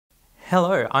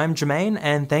Hello, I'm Germaine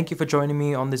and thank you for joining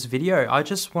me on this video. I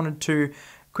just wanted to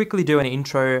quickly do an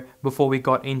intro before we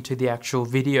got into the actual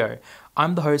video.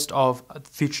 I'm the host of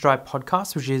Futuretheory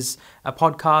Podcast, which is a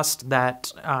podcast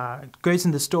that goes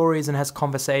into stories and has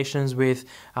conversations with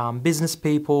business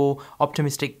people,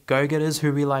 optimistic go-getters,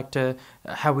 how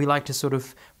we like to sort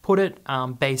of put it.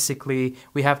 Basically,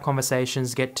 we have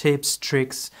conversations, get tips,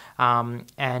 tricks,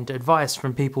 and advice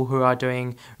from people who are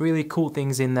doing really cool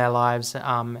things in their lives,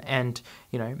 and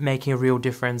making a real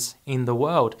difference in the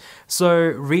world. So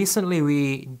recently,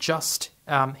 we just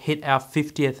hit our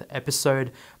 50th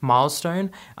episode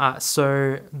milestone.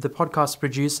 So the podcast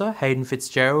producer, Hayden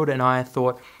Fitzgerald, and I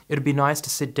thought it'd be nice to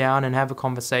sit down and have a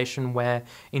conversation where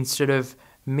instead of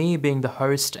me being the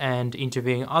host and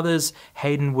interviewing others,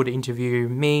 Hayden would interview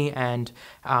me and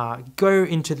go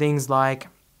into things like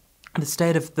the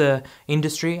state of the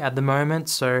industry at the moment.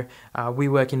 So we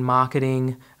work in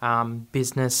marketing,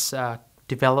 business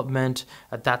development,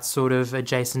 that sort of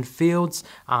adjacent fields.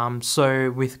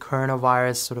 So with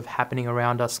coronavirus sort of happening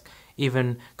around us,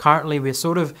 even currently we're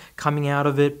sort of coming out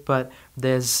of it, but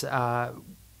there's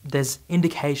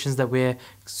indications that we're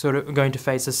sort of going to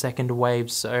face a second wave.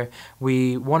 So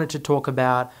we wanted to talk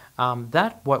about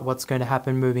what's going to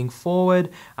happen moving forward.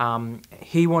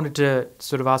 He wanted to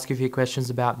sort of ask a few questions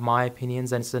about my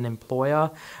opinions as an employer,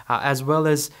 as well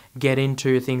as get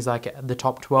into things like the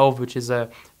top 12, which is a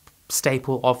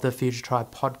staple of the Futuretheory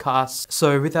podcast.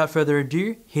 So without further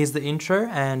ado, here's the intro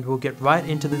and we'll get right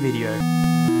into the video.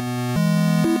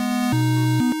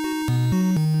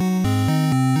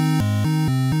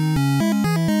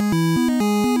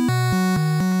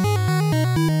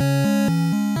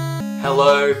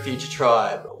 Hello, Future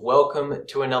Tribe. Welcome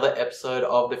to another episode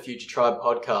of the Future Tribe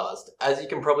podcast. As you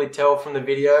can probably tell from the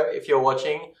video, if you're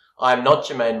watching, I'm not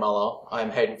Germaine Muller.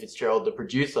 I'm Hayden Fitzgerald, the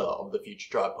producer of the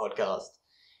Future Tribe podcast.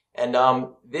 And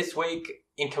this week,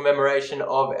 in commemoration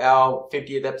of our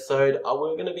 50th episode,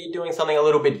 we're going to be doing something a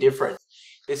little bit different.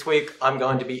 This week, I'm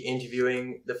going to be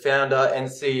interviewing the founder and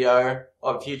CEO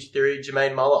of Futuretheory,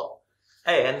 Germaine Muller.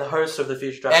 Hey, and the host of the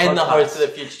Future Tribe podcast. And the host of the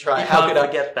Future Tribe. How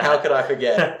could I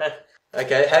forget?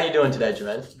 Okay, how are you doing today,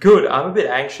 Germaine? Good. I'm a bit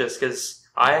anxious because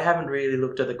I haven't really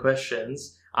looked at the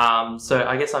questions. So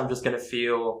I guess I'm just going to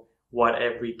feel what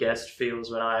every guest feels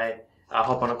when I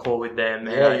hop on a call with them.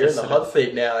 Yeah, you're in the hot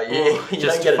seat now. You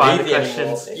don't get it easy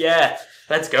anymore. Yeah,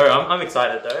 let's go. I'm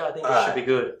excited though. I think it should be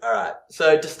good. All right.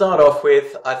 So to start off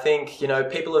with, I think,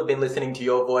 people have been listening to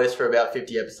your voice for about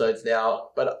 50 episodes now,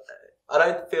 but I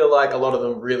don't feel like a lot of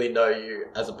them really know you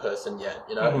as a person yet.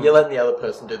 You're letting the other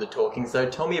person do the talking. So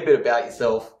tell me a bit about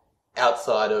yourself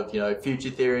outside of,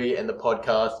 Futuretheory and the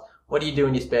podcast. What do you do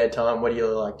in your spare time? What do you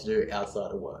like to do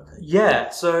outside of work? Yeah,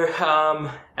 so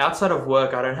outside of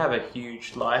work, I don't have a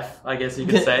huge life, I guess you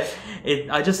could say.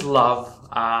 I just love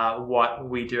what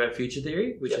we do at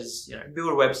Futuretheory, which is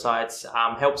build websites,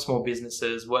 help small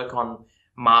businesses, work on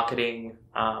marketing,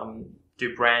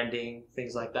 do branding,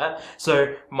 things like that.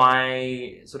 So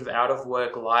my sort of out of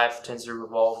work life tends to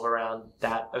revolve around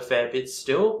that a fair bit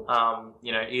still.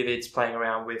 Either it's playing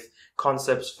around with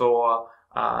concepts for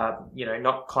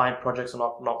not client projects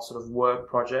or not sort of work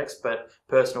projects, but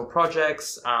personal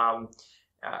projects.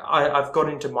 I've got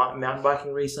into mountain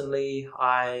biking recently.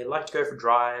 I like to go for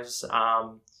drives.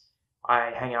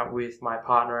 I hang out with my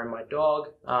partner and my dog.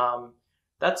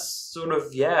 That's sort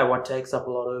of, what takes up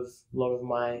a lot of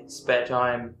my spare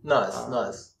time.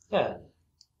 Nice. Yeah.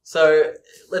 So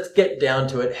let's get down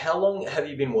to it. How long have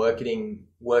you been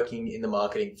working in the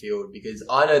marketing field? Because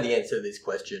I know the answer to this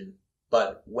question,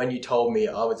 but when you told me,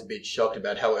 I was a bit shocked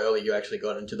about how early you actually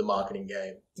got into the marketing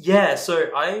game. Yeah, so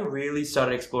I really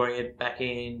started exploring it back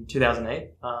in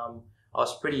 2008. I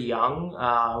was pretty young.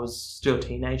 I was still a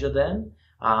teenager then,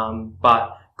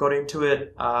 but got into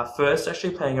it first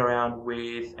actually playing around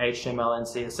with HTML and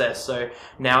CSS. So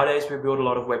nowadays we build a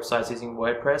lot of websites using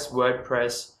WordPress.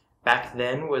 WordPress back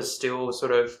then was still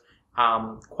sort of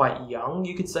quite young,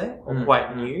 you could say, or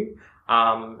quite new.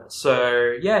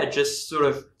 Just sort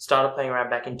of started playing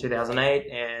around back in 2008,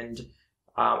 and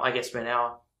I guess we're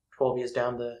now 12 years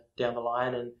down the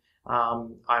line, and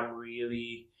I'm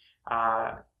really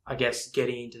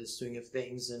getting into the swing of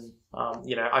things, and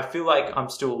I feel like I'm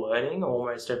still learning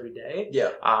almost every day. Yeah.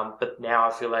 But now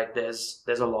I feel like there's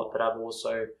a lot that I've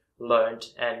also learned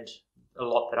and a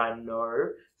lot that I know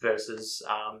versus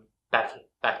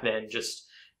back then just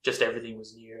everything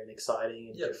was new and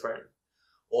exciting and different.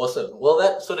 Awesome. Well,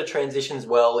 that sort of transitions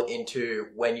well into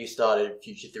when you started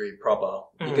Futuretheory proper,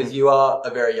 because you are a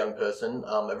very young person,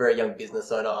 a very young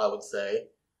business owner, I would say.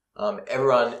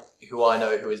 Everyone who I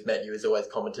know who has met you has always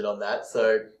commented on that.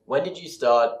 So when did you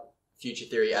start Future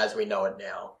Theory as we know it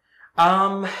now?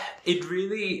 It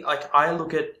really, like, I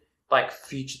look at, like,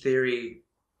 Future Theory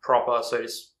proper, so to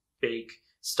speak,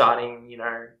 starting,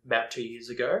 about 2 years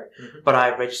ago. Mm-hmm. But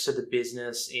I registered the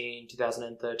business in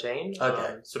 2013.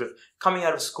 Okay. Sort of coming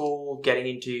out of school, getting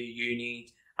into uni,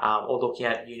 or looking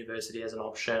at university as an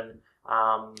option.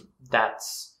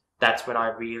 That's when I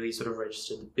really sort of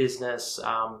registered the business.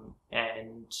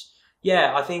 And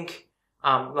yeah, I think,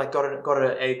 like got an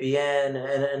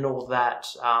ABN and all that.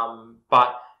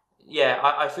 But yeah,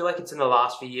 I feel like it's in the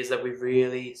last few years that we've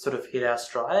really sort of hit our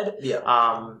stride. Yeah.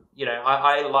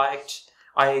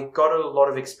 I got a lot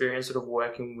of experience sort of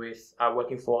working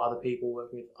for other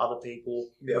people,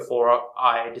 before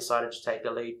I decided to take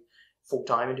the leap full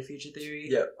time into Future Theory.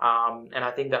 Yeah. And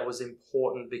I think that was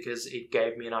important because it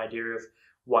gave me an idea of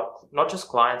what not just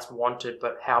clients wanted,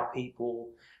 but how people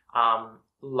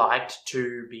liked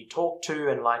to be talked to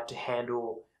and liked to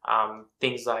handle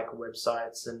things like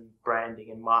websites and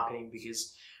branding and marketing,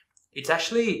 because it's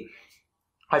actually,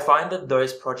 I find that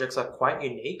those projects are quite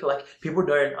unique. Like, people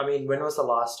don't, when was the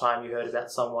last time you heard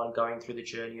about someone going through the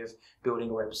journey of building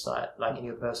a website, like in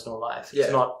your personal life?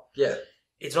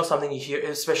 It's not something you hear,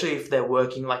 especially if they're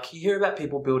working. Like, you hear about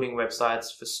people building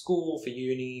websites for school, for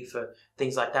uni, for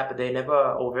things like that, but they never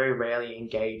or very rarely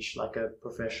engage like a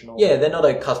professional. Yeah, they're not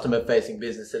a customer-facing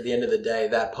business. At the end of the day,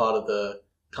 that part of the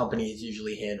company is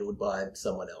usually handled by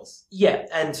someone else. Yeah,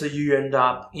 and so you end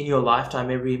up in your lifetime,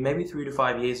 maybe 3 to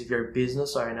 5 years, if you're a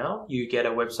business owner, you get a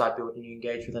website built and you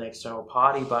engage with an external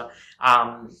party. But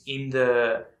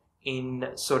in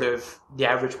sort of the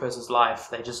average person's life,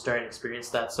 they just don't experience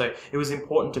that. So it was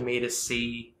important to me to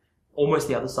see almost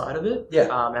the other side of it,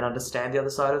 and understand the other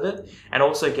side of it, and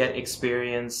also get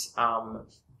experience,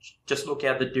 just look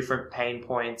at the different pain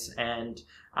points and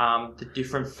the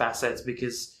different facets,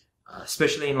 because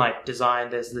especially in like design,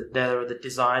 there are the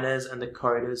designers and the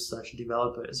coders /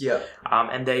 developers. Yeah.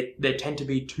 And they tend to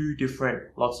be two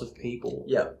different lots of people.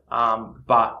 Yeah.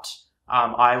 But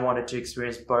I wanted to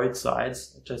experience both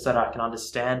sides just so that I can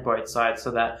understand both sides,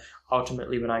 so that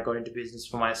ultimately when I got into business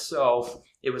for myself,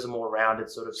 it was a more rounded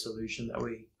sort of solution that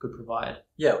we could provide.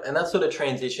 Yeah, and that sort of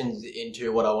transitions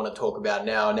into what I want to talk about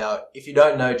now. Now, if you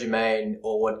don't know Germaine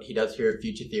or what he does here at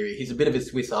Future Theory, he's a bit of a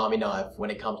Swiss Army knife when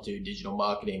it comes to digital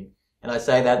marketing. And I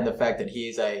say that in the fact that he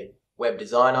is a web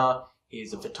designer, he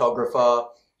is a photographer,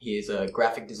 he is a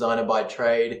graphic designer by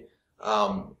trade,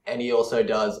 and he also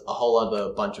does a whole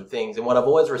other bunch of things. And what I've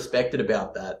always respected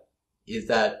about that is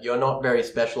that you're not very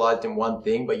specialized in one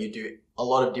thing, but you do a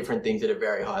lot of different things at a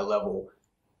very high level.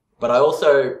 But I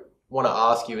also want to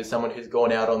ask you, as someone who's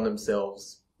gone out on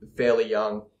themselves fairly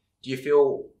young, do you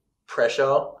feel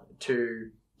pressure to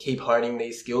keep honing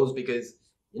these skills? Because,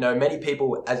 many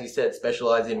people, as you said,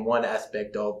 specialize in one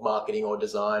aspect of marketing or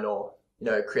design or,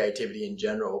 creativity in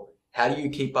general. How do you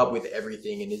keep up with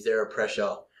everything? And is there a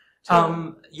pressure?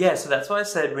 So that's why I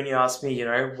said, when you asked me,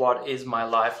 what is my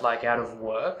life like out of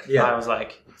work? Yeah. I was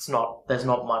like, there's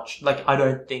not much. Like, I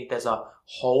don't think there's a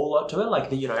whole lot to it.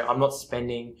 Like, I'm not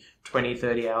spending 20,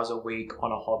 30 hours a week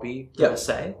on a hobby, per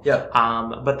se. Yeah.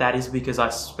 But that is because I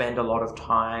spend a lot of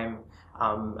time,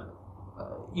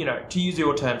 to use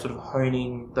your term, sort of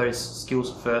honing those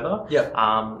skills further. Yeah.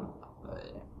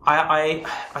 I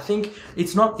think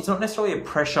it's not necessarily a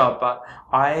pressure, but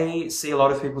I see a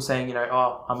lot of people saying,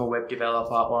 I'm a web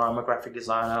developer, or I'm a graphic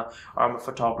designer, or I'm a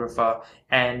photographer,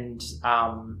 and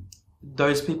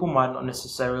those people might not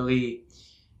necessarily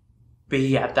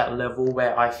be at that level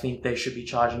where I think they should be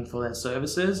charging for their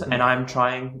services. And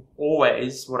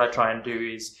what I try and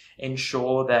do is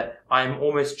ensure that I'm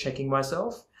almost checking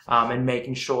myself. And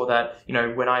making sure that,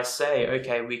 when I say,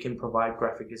 okay, we can provide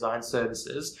graphic design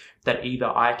services, that either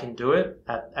I can do it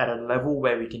at a level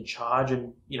where we can charge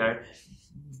and,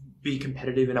 be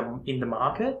competitive in the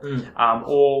market,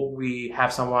 or we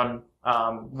have someone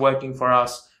working for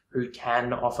us who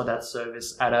can offer that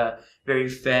service at a very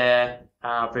fair,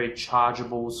 very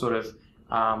chargeable sort of,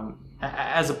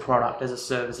 as a product, as a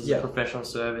service, as a professional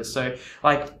service. So,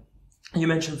 like you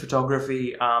mentioned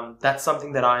photography, that's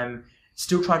something that I'm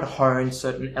still trying to hone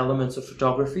certain elements of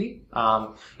photography.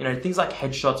 Things like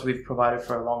headshots we've provided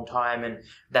for a long time, and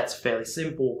that's fairly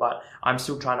simple, but I'm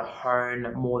still trying to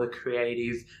hone more the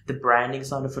creative, the branding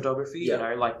side of photography,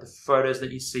 like the photos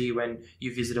that you see when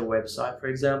you visit a website, for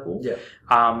example. Yeah.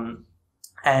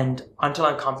 And until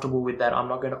I'm comfortable with that, I'm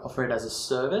not going to offer it as a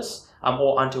service,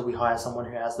 or until we hire someone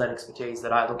who has that expertise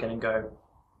that I look at and go,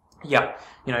 yeah,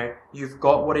 you've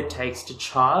got what it takes to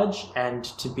charge and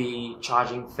to be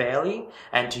charging fairly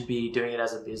and to be doing it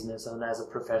as a business and as a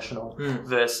professional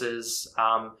versus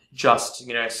just,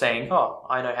 saying, oh,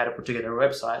 I know how to put together a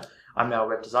website. I'm now a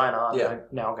web designer. I'm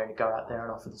now going to go out there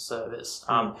and offer the service.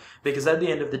 Because at the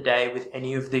end of the day, with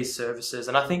any of these services,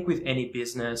 and I think with any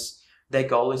business, their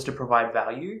goal is to provide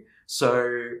value.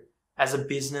 So as a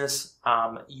business,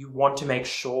 you want to make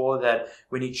sure that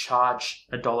when you charge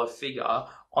a dollar figure,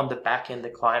 on the back end, the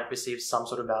client receives some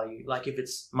sort of value. Like if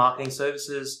it's marketing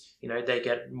services, they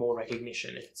get more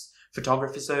recognition. If it's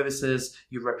photography services,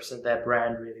 you represent their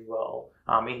brand really well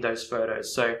in those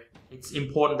photos. So it's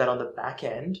important that on the back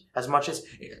end, as much as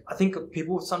I think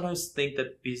people sometimes think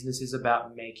that business is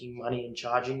about making money and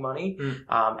charging money,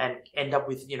 and end up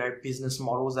with, business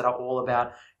models that are all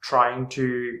about trying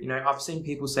to, I've seen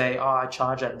people say, oh, I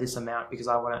charge at this amount because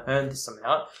I want to earn this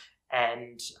amount.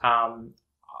 And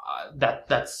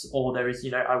that's all there is.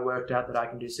 I worked out that I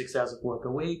can do 6 hours of work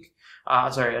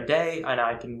a day, and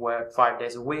I can work 5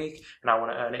 days a week, and I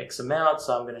want to earn X amount,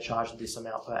 so I'm going to charge this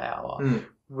amount per hour,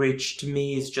 which to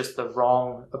me is just the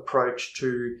wrong approach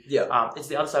to, it's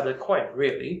the other side of the coin,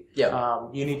 really.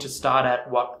 You need to start at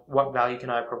what value can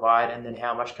I provide, and then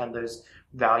how much can those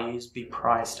values be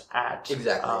priced at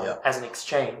as an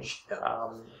exchange.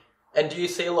 And do you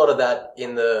see a lot of that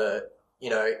in the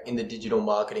digital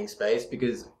marketing space?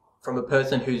 Because from a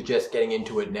person who's just getting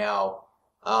into it now,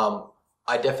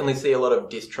 I definitely see a lot of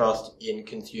distrust in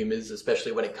consumers,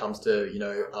 especially when it comes to,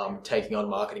 taking on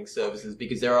marketing services,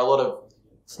 because there are a lot of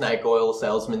snake oil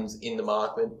salesmen in the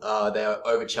market. They're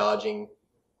overcharging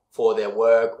for their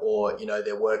work, or,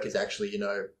 their work is actually,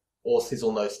 all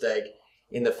sizzle, no steak,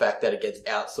 in the fact that it gets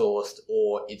outsourced,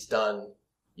 or it's done,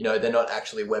 they're not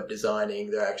actually web designing.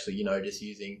 They're actually, just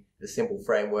using a simple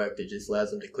framework that just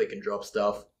allows them to click and drop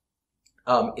stuff.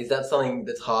 Is that something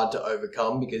that's hard to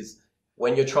overcome? Because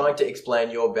when you're trying to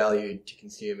explain your value to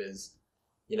consumers,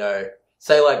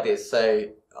 say like this,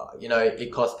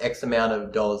 it costs X amount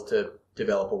of dollars to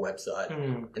develop a website,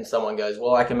 and someone goes,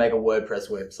 well, I can make a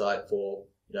WordPress website for,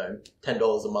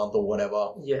 $10 a month or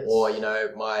whatever. Yes. Or,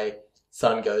 my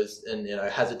son goes and,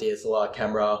 has a DSLR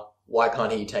camera. Why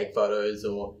can't he take photos?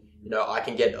 Or, I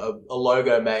can get a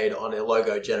logo made on a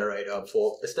logo generator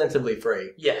for ostensibly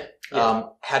free.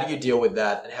 How do you deal with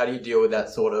that? And how do you deal with that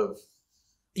sort of...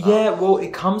 well,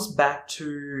 it comes back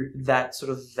to that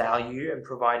sort of value and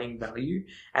providing value.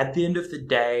 At the end of the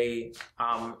day,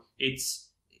 it's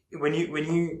when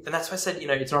you, and that's why I said,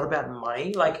 it's not about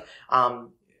money. Like,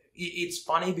 it's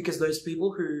funny because those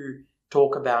people who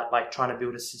talk about like trying to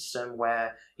build a system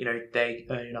where, they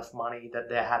earn enough money that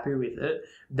they're happy with it,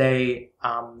 they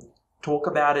talk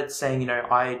about it saying,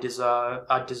 I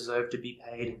deserve to be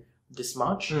paid this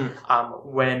much,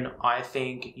 when I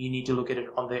think you need to look at it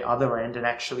on the other end and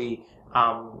actually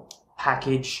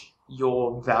package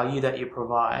your value that you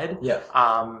provide.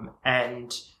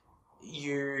 And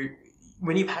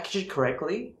when you package it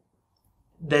correctly,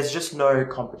 there's just no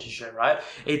competition, right?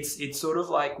 It's sort of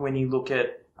like when you look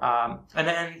at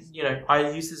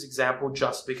I use this example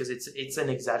just because it's an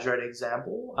exaggerated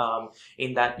example,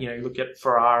 in that, look at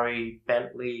Ferrari,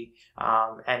 Bentley,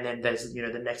 and then there's,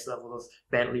 the next level of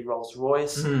Bentley,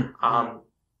 Rolls-Royce.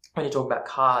 When you talk about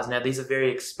cars, now these are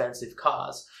very expensive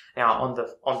cars. Now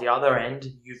on the other end,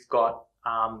 you've got,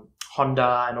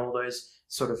 Honda and all those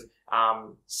sort of,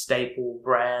 staple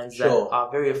brands that are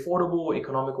very affordable,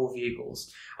 economical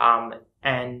vehicles.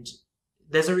 And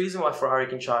there's a reason why Ferrari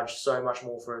can charge so much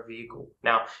more for a vehicle.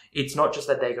 Now, it's not just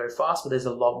that they go fast, but there's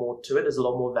a lot more to it. There's a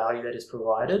lot more value that is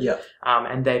provided.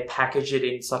 And they package it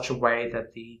in such a way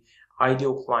that the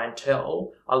ideal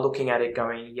clientele are looking at it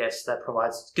going, yes, that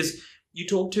provides... Because you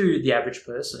talk to the average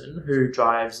person who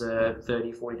drives a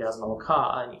 $30,000, $40,000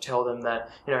 car, and you tell them that,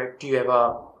 do you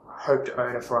ever hope to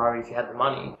own a Ferrari if you had the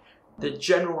money? The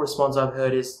general response I've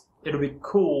heard is, it'll be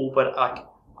cool, but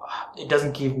it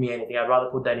doesn't give me anything. I'd rather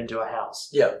put that into a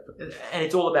house. And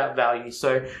it's all about value.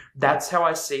 So that's how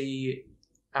I see,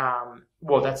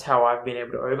 that's how I've been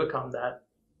able to overcome that.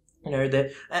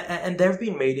 And there have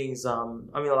been meetings, the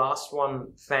last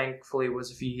one, thankfully,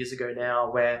 was a few years ago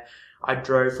now, where I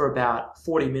drove for about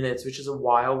 40 minutes, which is a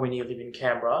while when you live in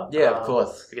Canberra. Of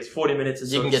course. Because 40 minutes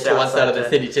is you sort can of get to one side of the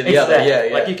city to the exactly. other.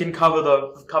 Like you can cover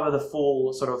the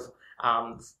full sort of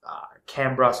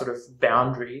Canberra sort of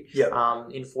boundary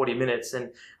in 40 minutes.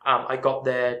 And I got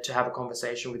there to have a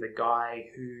conversation with a guy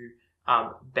who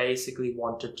basically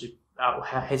wanted to,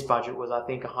 his budget was, I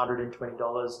think,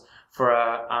 $120 for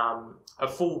a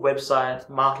full website,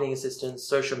 marketing assistance,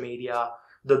 social media,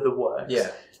 the works.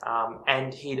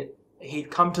 And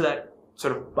he'd come to that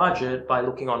sort of budget by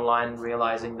looking online and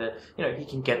realizing that, he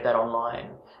can get that online.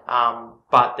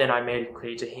 But then I made it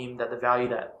clear to him that the value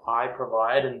that I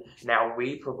provide and now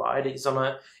we provide is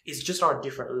just on a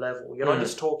different level. You're not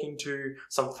just talking to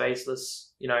some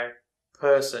faceless,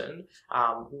 person,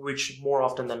 which more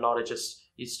often than not,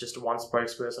 it's just one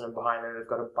spokesperson, and behind them they've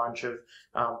got a bunch of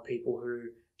people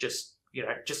who just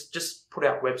put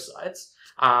out websites.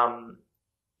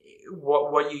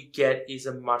 What you get is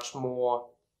a much more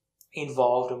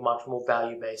involved and much more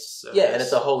value-based service. Yeah, and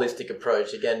it's a holistic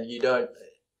approach. Again,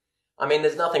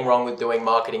 there's nothing wrong with doing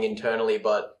marketing internally,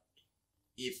 but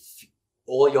if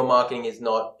all your marketing is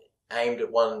not aimed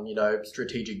at one,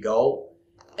 strategic goal,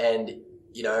 and,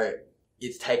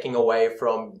 it's taking away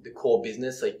from the core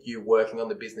business, like you working on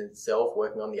the business itself,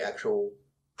 working on the actual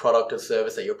product or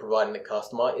service that you're providing the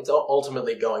customer, it's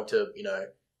ultimately going to,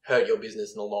 hurt your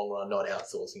business in the long run, not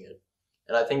outsourcing it.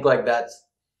 And I think like that's,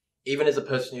 even as a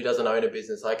person who doesn't own a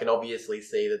business, I can obviously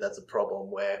see that that's a problem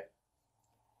where,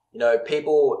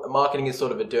 marketing is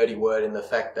sort of a dirty word in the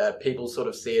fact that people sort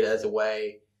of see it as a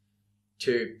way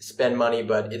to spend money,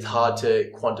 but it's hard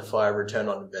to quantify a return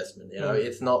on investment.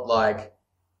 It's not like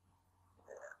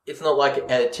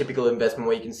a typical investment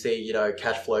where you can see,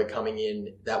 cash flow coming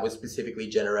in that was specifically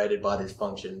generated by this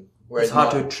function. Whereas it's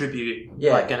hard to attribute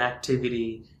like an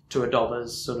activity to a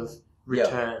dollar's sort of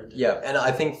return. Yeah, and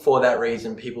I think for that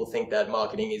reason, people think that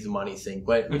marketing is a money sink,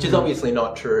 which is obviously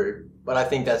not true. But I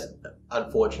think that's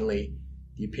unfortunately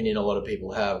the opinion a lot of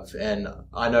people have, and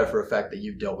I know for a fact that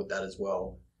you've dealt with that as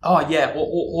well. Oh yeah,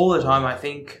 all the time. I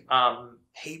think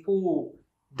people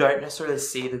don't necessarily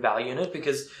see the value in it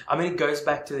because, it goes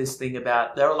back to this thing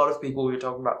about, there are a lot of people who are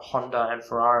talking about Honda and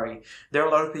Ferrari. There are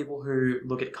a lot of people who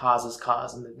look at cars as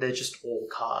cars and they're just all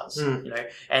cars,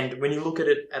 and when you look at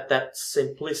it at that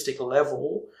simplistic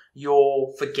level,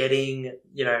 you're forgetting,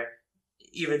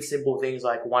 even simple things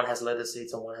like one has leather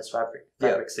seats and one has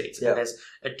fabric seats, and there's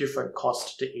a different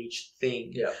cost to each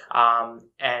thing.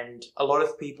 And a lot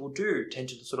of people do tend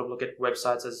to sort of look at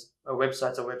websites as a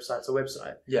website's a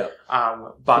website.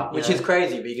 But which is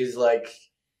crazy because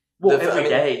every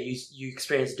day you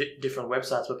experience different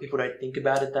websites, but people don't think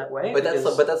about it that way. But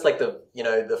that's like the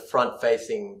the front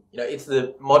facing. It's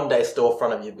the modern day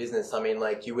storefront of your business.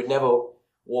 You would never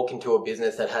walk into a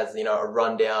business that has a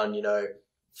rundown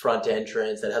front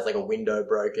entrance, that has like a window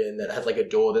broken, that has like a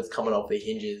door that's coming off the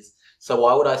hinges. So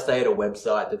why would I stay at a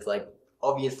website that's like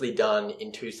obviously done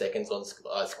in 2 seconds on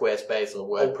Squarespace or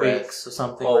WordPress or Wix or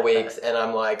something or like Wix, that. And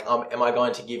I'm like, am I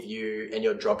going to give you and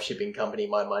your drop shipping company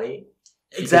my money?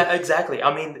 Exactly.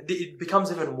 It becomes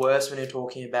even worse when you're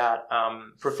talking about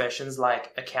professions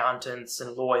like accountants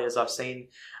and lawyers. I've seen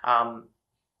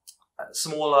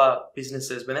smaller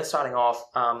businesses when they're starting off.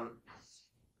 I've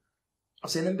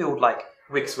seen them build like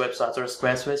Wix websites or a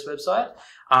Squarespace website,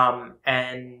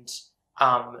 and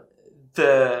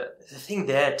the thing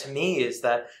there to me is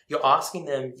that you're asking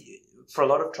them for a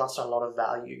lot of trust and a lot of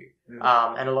value,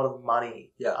 and a lot of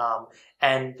money.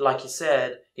 And like you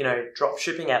said, drop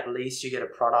shipping, at least you get a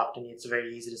product and it's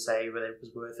very easy to say whether it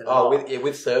was worth it or not.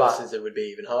 With services, it would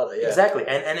be even harder. Yeah, exactly.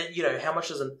 And how much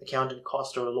does an accountant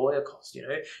cost or a lawyer cost?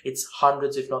 It's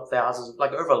hundreds, if not thousands,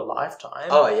 like over a lifetime.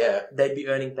 Oh yeah, they'd be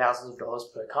earning thousands of dollars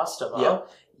per customer.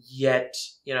 Yet,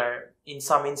 in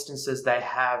some instances, they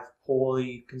have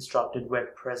poorly constructed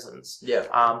web presence.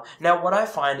 Now, what I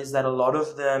find is that a lot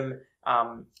of them,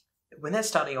 when they're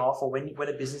starting off, or when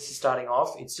a business is starting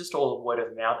off, it's just all word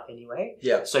of mouth anyway.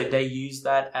 So they use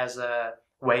that as a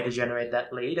way to generate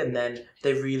that lead, and then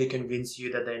they really convince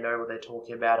you that they know what they're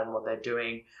talking about and what they're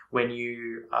doing when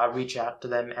you reach out to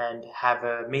them and have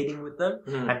a meeting with them.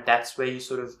 And that's where you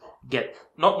sort of get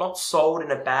not sold in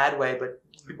a bad way,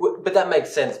 but that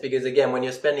makes sense because again, when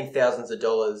you're spending thousands of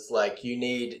dollars, like you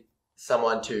need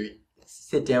someone to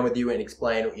sit down with you and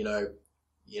explain,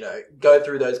 go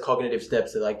through those cognitive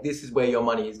steps of like, this is where your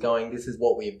money is going, this is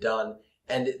what we've done,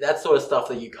 and that sort of stuff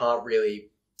that you can't really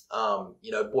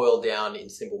boil down in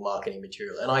simple marketing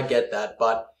material. And I get that,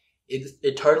 but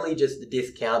it totally just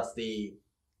discounts the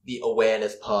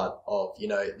awareness part of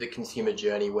the consumer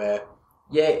journey where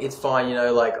it's fine,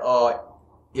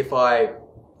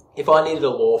 if I needed a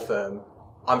law firm,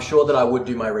 I'm sure that I would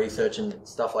do my research and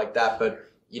stuff like that, but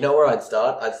where I'd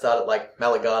start? I'd start at like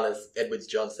Malagana's Edwards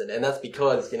Johnson, and that's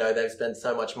because they've spent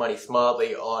so much money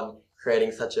smartly on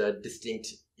creating such a distinct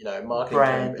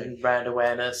marketing brand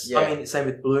awareness. Same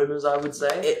with Bloomers, I would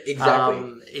say.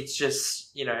 Exactly. It's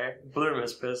just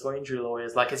Bloomers, personal injury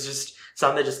lawyers, like it's just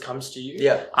something that just comes to you.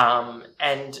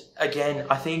 And again,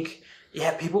 I think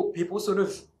people sort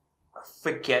of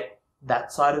forget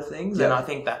that side of things, and I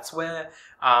think that's where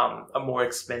a more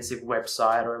expensive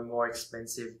website or a more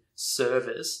expensive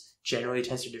service generally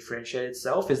tends to differentiate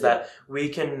itself, is that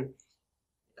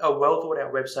a well thought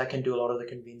out website can do a lot of the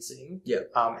convincing,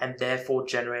 and therefore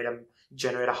generate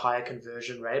a higher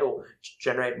conversion rate or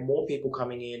generate more people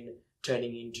coming in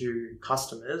turning into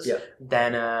customers Yeah.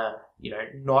 than a,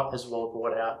 not as well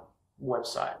thought out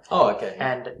website. Oh, okay.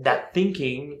 And that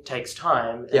thinking takes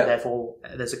time, and therefore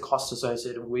there's a cost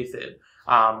associated with it.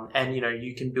 And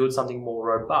you can build something more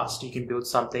robust. You can build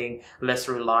something less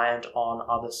reliant on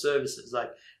other services,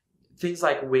 like things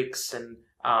like Wix and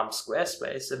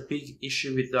Squarespace. A big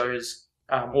issue with those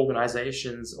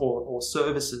organizations or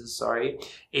services,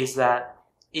 is that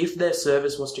if their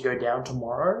service was to go down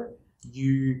tomorrow,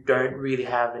 you don't really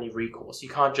have any recourse. You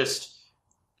can't just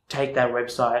take that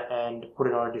website and put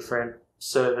it on a different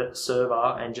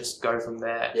server and just go from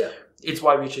there. Yeah. It's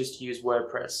why we choose to use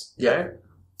WordPress. You know?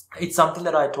 It's something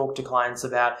that I talk to clients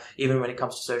about, even when it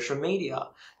comes to social media.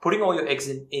 Putting all your eggs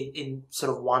in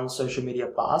sort of one social media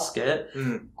basket,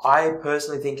 I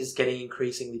personally think is getting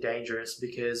increasingly dangerous,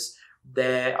 because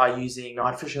they are using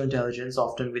artificial intelligence,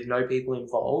 often with no people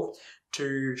involved,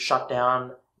 to shut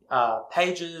down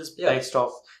pages based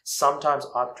off sometimes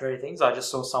arbitrary things. I just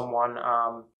saw someone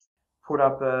put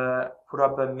up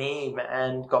a meme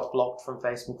and got blocked from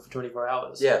Facebook for 24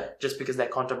 hours. Yeah. Just because their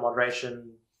content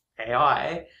moderation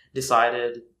AI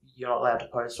decided you're not allowed to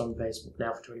post on Facebook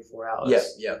now for 24 hours. Yeah,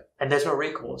 yeah. And there's no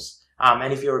recourse.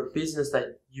 And if you're a business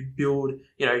that you build,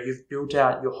 you've built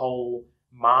out your whole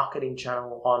marketing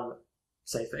channel on,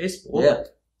 say, Facebook,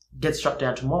 gets shut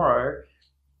down tomorrow,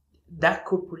 that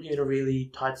could put you in a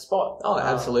really tight spot. Oh,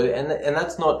 absolutely. And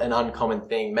that's not an uncommon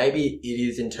thing. Maybe it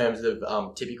is in terms of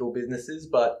typical businesses,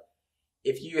 but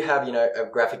if you have, a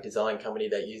graphic design company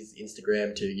that uses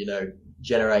Instagram to,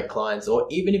 generate clients, or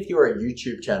even if you're a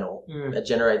YouTube channel that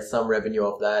generates some revenue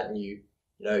off that, and you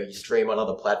stream on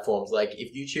other platforms, like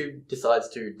if YouTube decides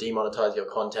to demonetize your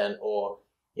content or,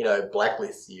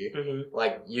 blacklists you,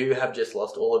 like you have just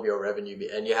lost all of your revenue,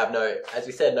 and you have no, as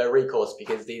we said, no recourse,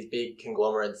 because these big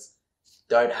conglomerates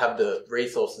don't have the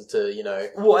resources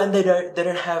to, Well, and they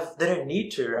don't need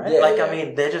to, right? I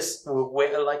mean, they're just,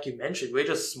 like you mentioned, we're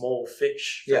just small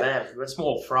fish for them. We're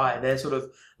small fry. They sort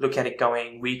of look at it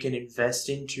going, we can invest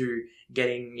into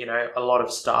getting, a lot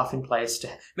of staff in place to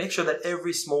make sure that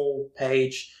every small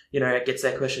page, gets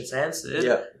their questions answered.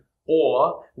 Yeah.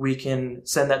 Or we can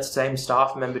send that same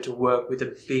staff member to work with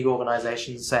a big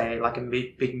organization, say like a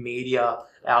big media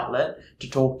outlet, to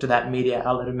talk to that media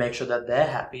outlet and make sure that they're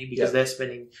happy, because they're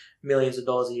spending millions of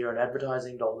dollars a year on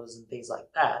advertising dollars and things like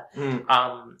that.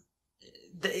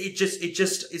 It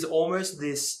just is almost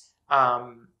this,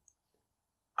 I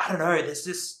don't know, there's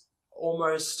this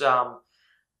almost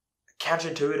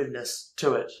counterintuitiveness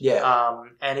to it. Yeah.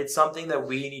 And it's something that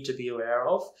we need to be aware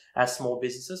of as small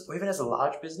businesses, or even as a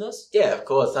large business. Yeah, of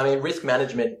course. I mean, risk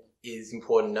management is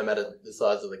important no matter the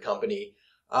size of the company.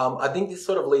 I think this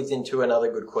sort of leads into another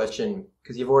good question,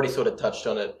 because you've already sort of touched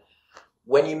on it.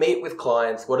 When you meet with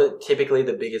clients, what are typically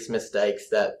the biggest mistakes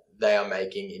that they are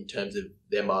making in terms of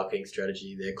their marketing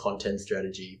strategy, their content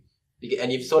strategy?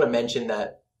 And you've sort of mentioned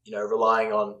that,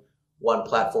 relying on one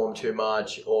platform too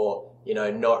much, or,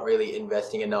 not really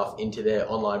investing enough into their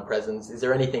online presence. Is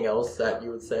there anything else that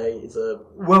you would say is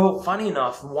Well, funny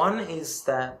enough, one is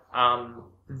that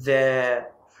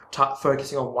they're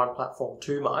focusing on one platform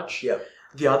too much. Yeah.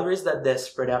 The other is that they're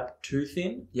spread out too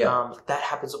thin. Yeah. That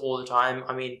happens all the time.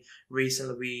 I mean,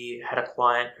 recently we had a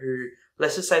client who,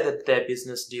 let's just say that their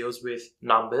business deals with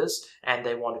numbers, and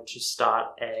they wanted to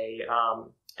start an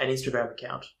Instagram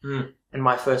account. And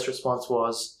my first response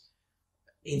was,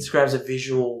 Instagram's a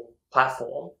visual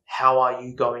platform. How are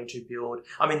you going to build?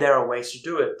 I mean, there are ways to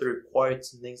do it through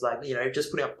quotes and things like,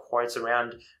 just putting up quotes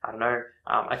around, I don't know,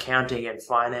 accounting and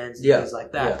finance and things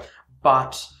like that. Yeah.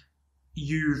 But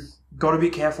you've got to be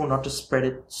careful not to spread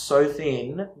it so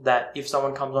thin that if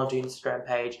someone comes onto your Instagram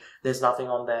page, there's nothing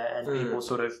on there, and people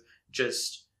sort of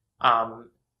just,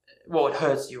 it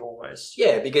hurts you almost.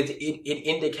 Yeah, because it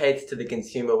indicates to the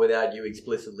consumer, without you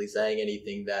explicitly saying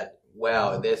anything, that,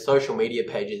 wow, their social media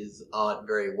pages aren't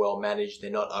very well managed. They're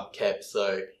not upkept.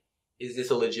 So is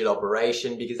this a legit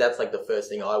operation? Because that's like the first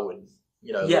thing I would,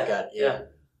 look at. Yeah.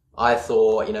 I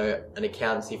saw, an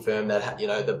accountancy firm that,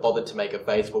 that bothered to make a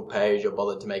Facebook page or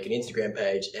bothered to make an Instagram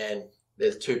page, and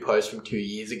there's 2 posts from 2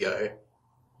 years ago.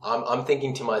 I'm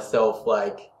thinking to myself,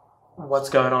 like, what's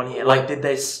going on here? Like, did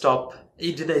they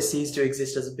cease to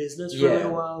exist as a business for a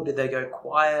little while? Did they go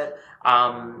quiet?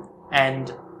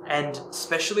 And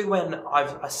especially when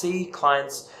I see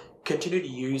clients continue to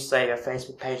use, say, a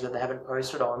Facebook page that they haven't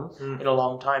posted on in a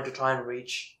long time to try and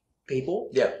reach people.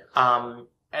 Yeah.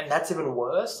 And that's even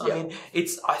worse. I mean,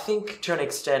 I think to an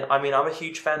extent, I'm a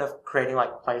huge fan of creating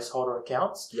like placeholder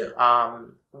accounts. Yeah.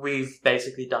 We've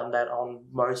basically done that on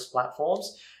most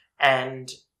platforms.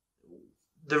 And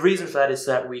the reason for that is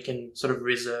that we can sort of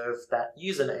reserve that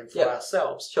username for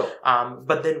ourselves. Sure.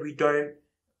 But then we don't,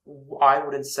 I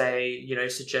wouldn't say,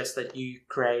 suggest that you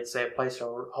create, say, a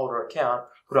placeholder account,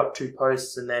 put up 2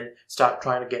 posts and then start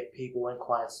trying to get people and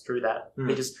clients through that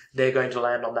because they're going to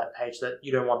land on that page that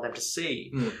you don't want them to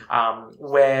see.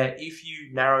 Where if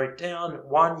you narrow it down,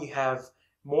 one, you have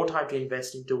more time to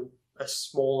invest into a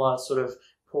smaller sort of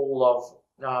pool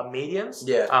of mediums,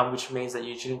 which means that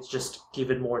you should just give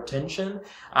it more attention.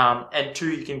 And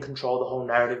 2, you can control the whole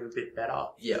narrative a bit better.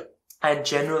 Yeah. And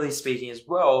generally speaking as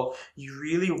well, you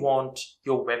really want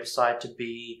your website to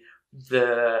be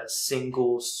the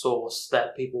single source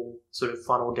that people sort of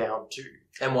funnel down to.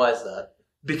 And why is that?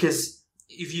 Because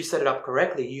if you set it up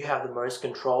correctly, you have the most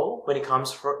control when it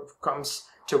comes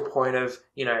to a point of,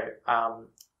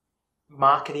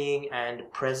 marketing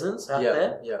and presence out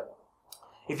there. Yeah.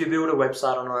 If you build a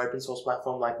website on an open source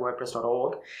platform like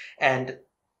WordPress.org and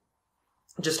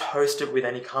just host it with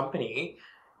any company,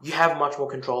 you have much more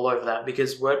control over that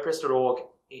because WordPress.org,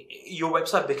 your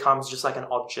website becomes just like an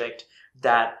object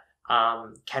that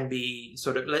can be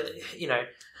sort of,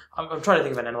 I'm trying to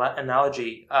think of an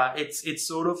analogy. It's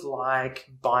sort of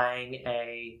like buying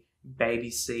a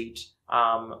baby seat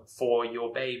for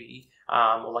your baby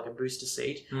or like a booster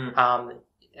seat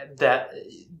that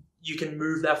you can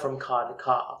move that from car to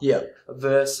car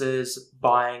versus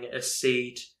buying a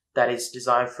seat that is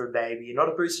designed for a baby, not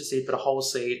a booster seat, but a whole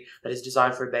seat that is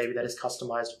designed for a baby that is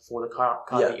customized for the car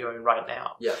that you're in right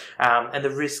now. And the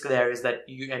risk there is that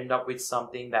you end up with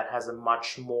something that has a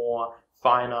much more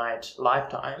finite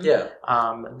lifetime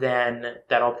than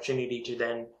that opportunity to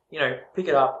then, pick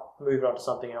it up, move it on to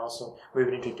something else, or move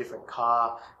it into a different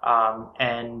car,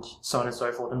 and so on and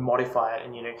so forth, and modify it.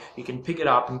 And, you can pick it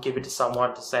up and give it to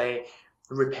someone to say,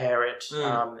 repair it,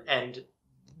 and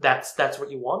that's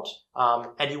what you want.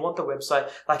 And you want the website,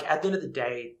 like at the end of the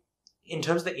day, in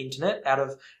terms of the internet, out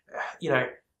of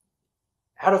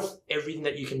everything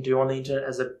that you can do on the internet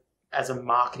as a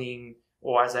marketing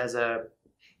or as a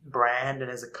brand and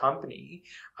as a company,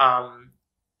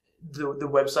 the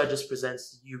website just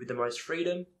presents you with the most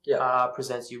freedom,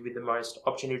 presents you with the most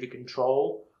opportunity to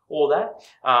control all that.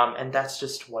 And that's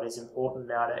just what is important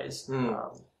nowadays.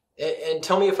 And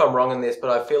tell me if I'm wrong in this, but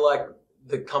I feel like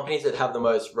the companies that have the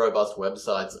most robust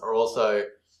websites are also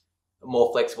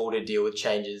more flexible to deal with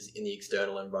changes in the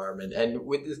external environment. And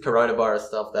with this coronavirus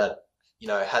stuff that,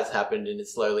 has happened and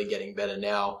is slowly getting better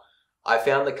now, I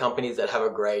found the companies that have a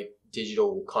great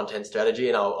digital content strategy,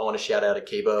 and I want to shout out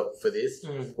Akiba for this,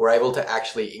 were able to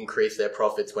actually increase their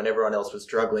profits when everyone else was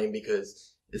struggling,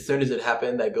 because as soon as it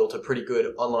happened, they built a pretty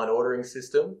good online ordering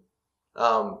system,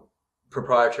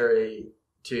 proprietary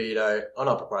to,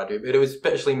 not proprietary, but it was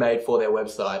specially made for their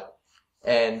website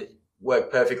and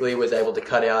worked perfectly, was able to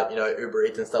cut out, Uber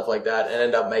Eats and stuff like that and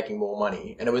end up making more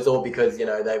money. And it was all because,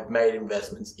 they've made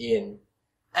investments in.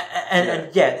 And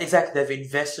exactly. They've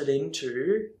invested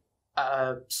into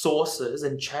sources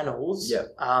and channels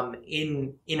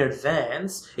in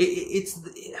advance.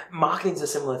 Marketing's a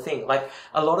similar thing. Like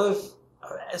a lot of,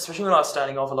 especially when I was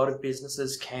starting off, a lot of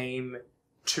businesses came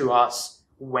to us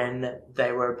when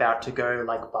they were about to go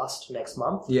like bust next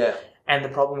month. And the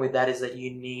problem with that is that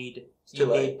you need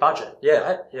budget.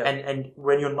 Right? And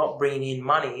when you're not bringing in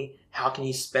money, how can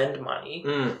you spend money?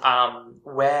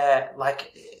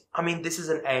 This is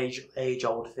an age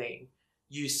old thing.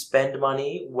 You spend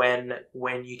money when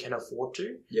you can afford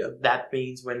to. That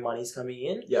means when money's coming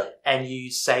in. And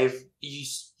you save,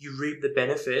 you reap the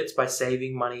benefits by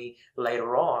saving money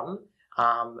later on,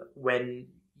 when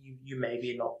you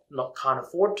maybe not can't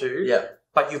afford to.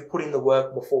 But you've put in the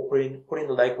work before, put in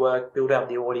the legwork, build out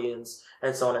the audience,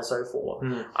 and so on and so forth.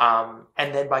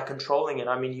 And then by controlling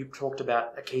it, you talked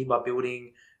about Akiba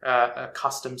building a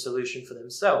custom solution for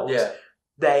themselves.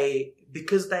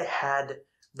 Because they had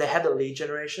the lead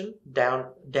generation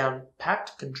down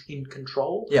packed in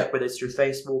control, whether it's through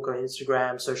Facebook or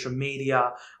Instagram, social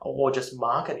media, or just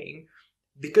marketing.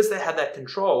 Because they had that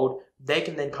controlled, they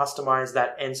can then customize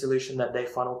that end solution that they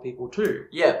funnel people to.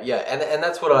 And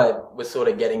that's what I was sort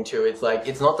of getting to. It's like,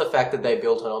 it's not the fact that they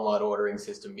built an online ordering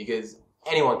system, because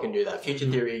anyone can do that.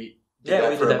 Futuretheory did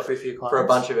that for a few clients. For a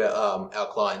bunch of our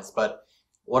clients. But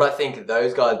what I think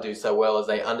those guys do so well is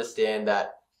they understand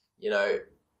that,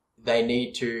 they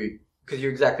need to, because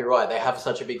you're exactly right, they have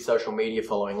such a big social media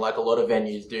following, like a lot of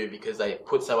venues do, because they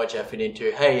put so much effort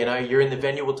into, hey, you're in the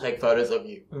venue, we'll take photos of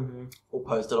you. We'll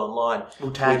post it online.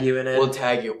 We'll tag you in it. We'll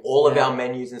tag you. All of our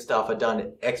menus and stuff are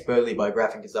done expertly by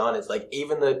graphic designers. Like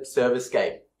even the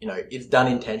servicescape, it's done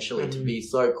intentionally to be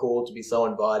so cool, to be so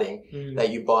inviting, that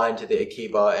you buy into the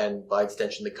Akiba and by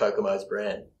extension the Kokomo's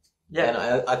brand. Yeah.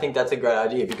 And I think that's a great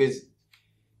idea because,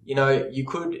 you know,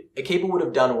 a keeper would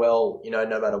have done well, you know,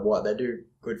 no matter what. They do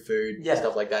good food,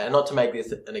 stuff like that. And not to make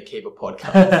this an a keeper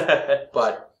podcast,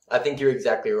 but I think you're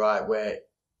exactly right where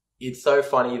it's so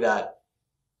funny that,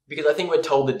 because I think we're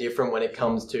told the different when it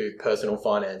comes to personal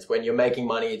finance. When you're making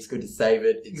money, it's good to save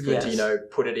it. It's good to, you know,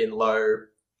 put it in low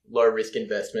risk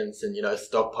investments and, you know,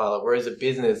 stockpile it. Whereas a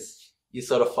business, you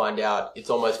sort of find out it's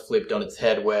almost flipped on its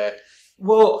head where...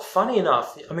 Well, funny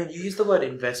enough, I mean, you used the word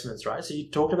investments, right? So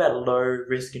you talked about low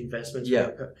risk investments.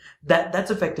 Yeah. That's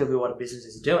effectively what a business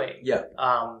is doing. Yeah.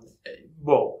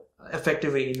 Well,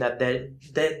 effectively in that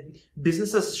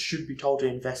businesses should be told to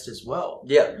invest as well.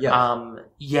 Yeah, yeah.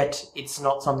 Yet it's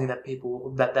not something that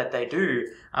people that they do.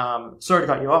 Sorry to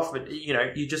cut you off, but you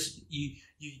know, you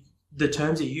the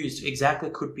terms you used exactly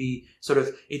could be sort of,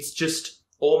 it's just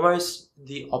almost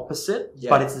the opposite,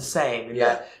 but it's the same in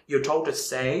that you're told to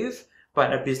save,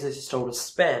 but a business is told to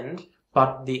spend,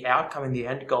 but the outcome and the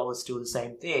end goal is still the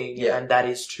same thing, and that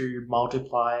is to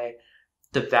multiply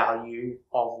the value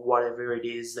of whatever it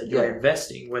is that you're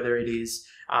investing, whether it is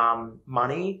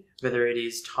money, whether it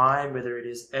is time, whether it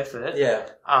is effort. Yeah.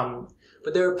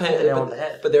 But there are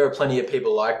plenty of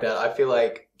people like that. I feel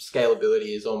like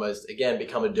scalability is almost, again,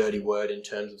 become a dirty word in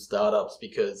terms of startups,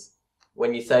 because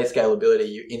when you say scalability,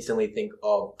 you instantly think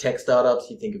of tech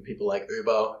startups. You think of people like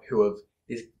Uber who have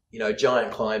this, you know,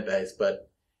 giant client base,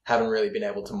 but haven't really been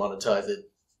able to monetize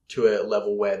it to a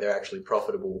level where they're actually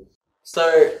profitable.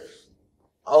 So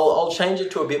I'll change it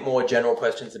to a bit more general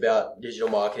questions about digital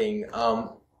marketing.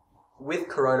 With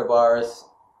coronavirus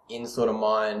in sort of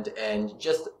mind and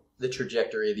just the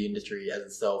trajectory of the industry as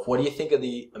itself, what do you think are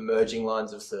the emerging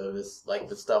lines of service, like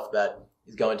the stuff that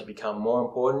is going to become more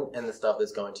important and the stuff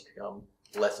that's going to become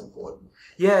less important?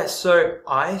 Yeah, so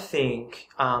I think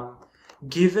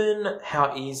given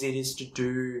how easy it is to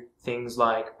do things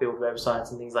like build websites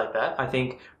and things like that, I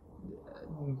think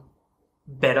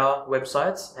better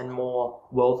websites and more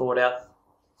well thought out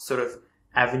sort of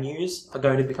avenues are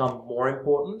going to become more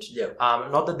important. Yeah.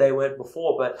 Not that they weren't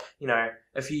before, but you know,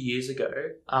 a few years ago,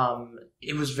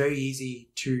 it was very easy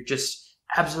to just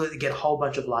absolutely get a whole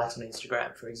bunch of likes on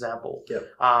Instagram, for example. Yeah.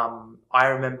 I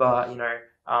remember, you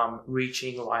know,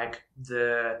 reaching like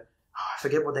I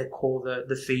forget what they call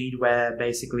the feed where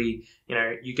basically, you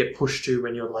know, you get pushed to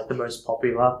when you're like the most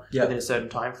popular within a certain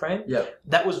time frame. Yeah.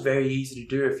 That was very easy to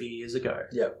do a few years ago.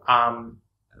 Yeah.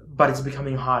 But it's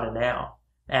becoming harder now.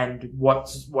 And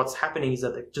what's happening is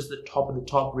that just the top of the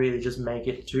top really just make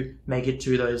it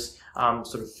to those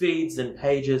sort of feeds and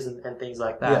pages and things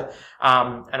like that.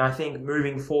 Yeah. And I think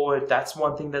moving forward, that's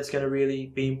one thing that's going to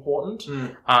really be important.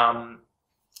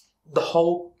 The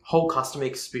whole customer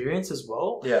experience as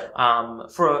well. Yeah.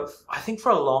 I think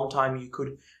for a long time you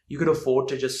could afford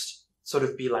to just sort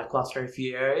of be lackluster in a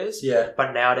few areas. Yeah.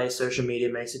 But nowadays social media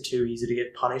makes it too easy to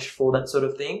get punished for that sort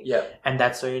of thing. Yeah. And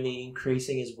that's only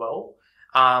increasing as well.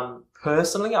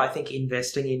 Personally, I think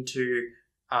investing into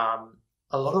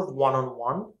a lot of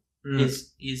one-on-one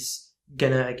is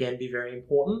gonna again be very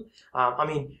important. I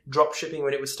mean, drop shipping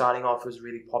when it was starting off was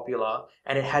really popular,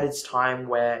 and it had its time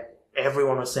where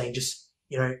everyone was saying just,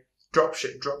 you know, drop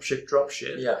ship.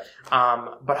 Yeah.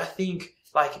 But I think,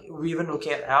 like, even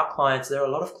looking at our clients, there are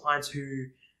a lot of clients who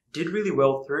did really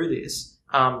well through this,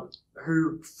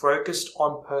 who focused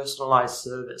on personalized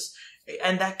service.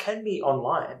 And that can be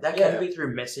online. That can be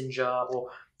through Messenger or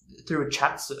through a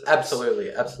chat service.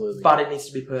 Absolutely. But it needs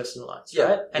to be personalized,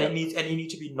 right? And you need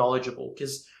to be knowledgeable,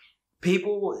 because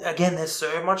people, again, there's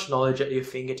so much knowledge at your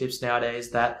fingertips nowadays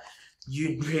that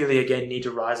you really, again, need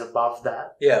to rise above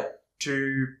that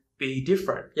to be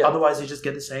different. Yeah. Otherwise, you just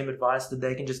get the same advice that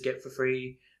they can just get for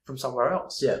free from somewhere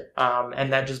else. Yeah.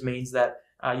 And that just means that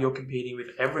you're competing with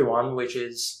everyone, which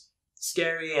is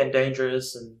scary and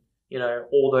dangerous and, you know,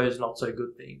 all those not so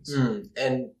good things.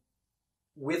 And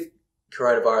with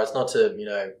coronavirus, not to, you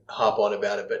know, harp on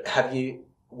about it, but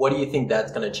what do you think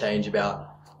that's going to change about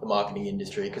the marketing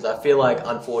industry? Because I feel like,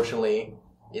 unfortunately,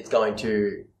 it's going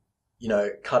to, you know,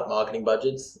 cut marketing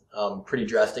budgets pretty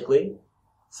drastically.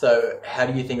 So how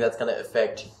do you think that's going to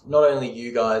affect not only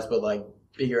you guys, but like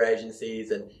bigger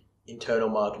agencies and internal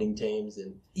marketing teams?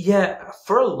 And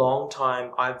for a long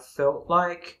time, I've felt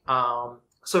like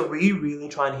so we really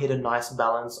try and hit a nice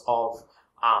balance of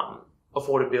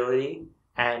affordability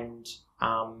and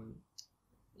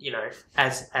you know,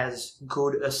 as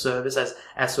good a service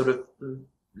as sort of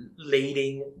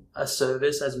leading a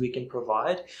service as we can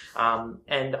provide.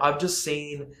 And I've just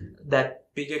seen that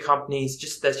bigger companies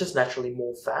there's just naturally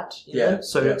more fat,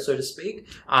 so to speak.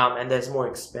 And there's more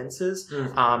expenses.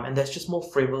 And there's just more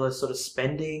frivolous sort of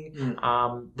spending.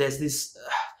 There's this,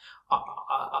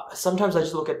 sometimes I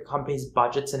just look at companies'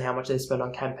 budgets and how much they spend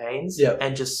on campaigns,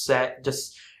 and just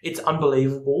it's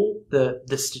unbelievable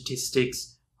the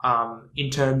statistics in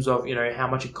terms of how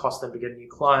much it costs them to get a new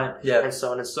client, and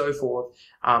so on and so forth.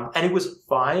 And it was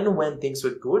fine when things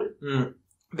were good,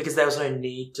 because there was no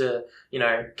need to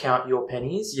count your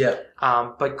pennies.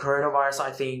 But coronavirus,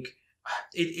 I think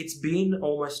it's been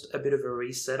almost a bit of a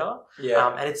resetter.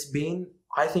 And it's been,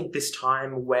 I think, this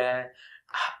time where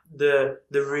the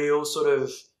real sort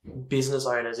of business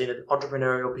owners,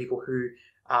 entrepreneurial people who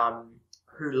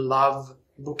love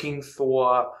looking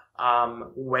for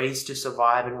ways to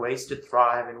survive and ways to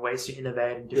thrive and ways to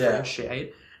innovate and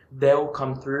differentiate, they'll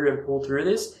come through and pull through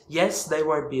this. Yes, they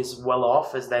won't be as well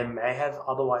off as they may have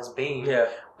otherwise been,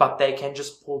 but they can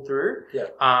just pull through.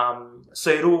 So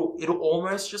it'll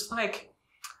almost just like,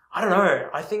 I don't know,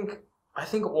 I think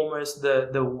almost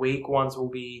the weak ones will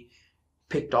be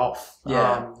picked off.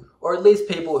 Or at least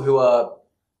people who are,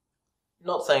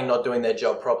 not saying not doing their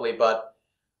job properly, but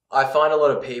I find a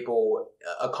lot of people,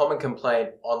 a common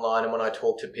complaint online, and when I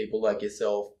talk to people like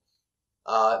yourself,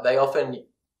 they often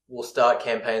will start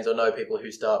campaigns or know people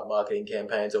who start marketing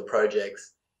campaigns or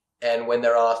projects. And when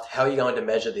they're asked, how are you going to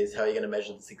measure this? How are you going to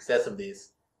measure the success of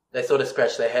this? They sort of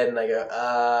scratch their head and they go,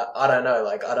 I don't know.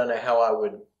 Like, I don't know how I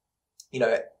would,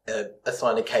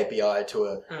 assign a KPI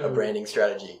to a branding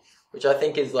strategy, which I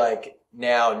think is like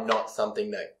now not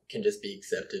something that can just be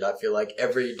accepted. I feel like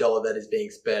every dollar that is being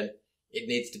spent, it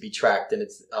needs to be tracked, and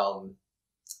it's,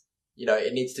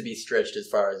 it needs to be stretched as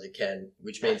far as it can,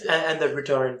 which means... And the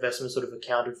return on investment sort of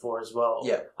accounted for as well.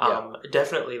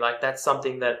 Definitely. Like, that's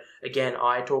something that, again,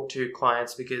 I talk to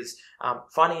clients because,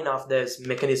 funny enough, there's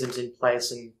mechanisms in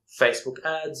place in Facebook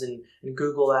ads and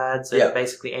Google ads and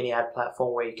basically any ad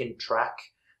platform where you can track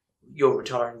your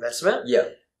return on investment.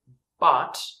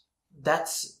 But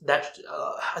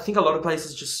I think a lot of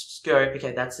places just go,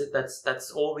 okay, that's it.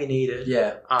 That's all we needed.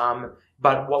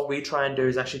 But what we try and do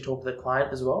is actually talk to the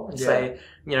client as well and say,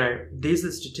 these are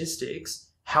the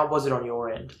statistics. How was it on your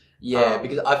end?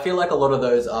 Because I feel like a lot of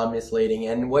those are misleading.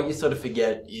 And what you sort of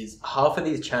forget is half of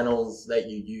these channels that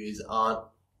you use aren't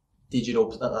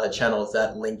digital channels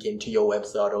that link into your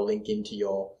website or link into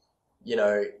your,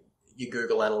 your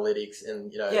Google Analytics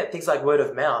and, things like word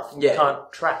of mouth you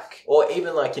can't track. Or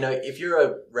even like, if you're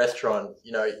a restaurant,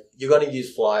 you're going to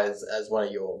use flyers as one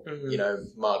of your,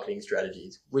 marketing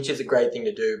strategies, which is a great thing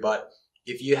to do. But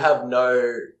if you have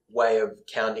no way of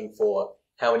counting for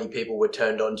how many people were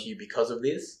turned on to you because of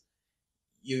this,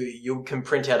 you can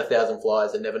print out 1,000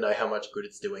 flyers and never know how much good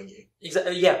it's doing you.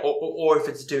 Exactly. Or if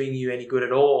it's doing you any good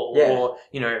at all. Or,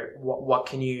 what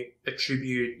can you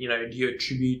attribute, do you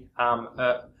attribute,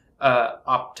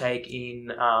 uptake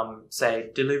in, say,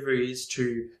 deliveries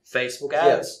to Facebook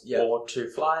ads or to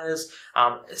flyers.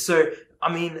 So,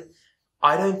 I mean,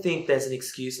 I don't think there's an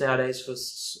excuse nowadays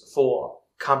for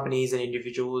companies and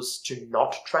individuals to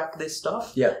not track this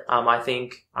stuff. I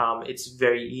think it's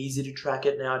very easy to track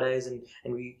it nowadays, and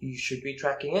you should be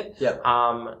tracking it.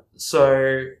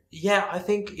 So, I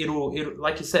think it'll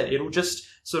like you said, it'll just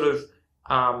sort of,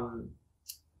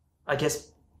 I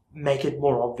guess, make it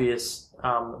more obvious,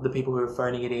 the people who are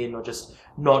phoning it in or just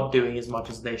not doing as much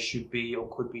as they should be or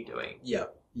could be doing.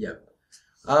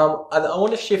 I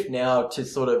want to shift now to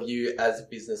sort of you as a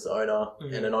business owner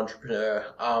and an entrepreneur.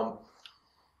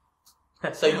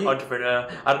 Entrepreneur.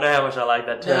 I don't know how much I like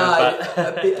that term,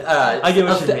 but I get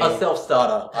what you mean. A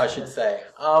self-starter, I should say.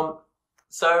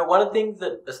 So one of the things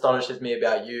that astonishes me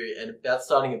about you and about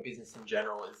starting a business in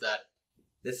general is that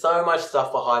there's so much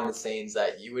stuff behind the scenes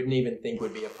that you wouldn't even think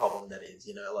would be a problem that is,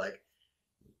 like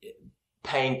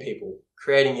paying people,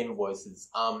 creating invoices,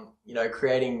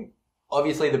 creating,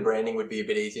 obviously the branding would be a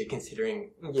bit easier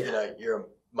considering, you're a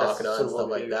marketer and stuff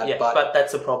like that. But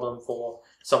that's a problem for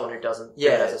someone who doesn't do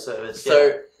it as a service.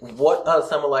 So what are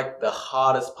some of like the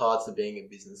hardest parts of being a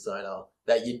business owner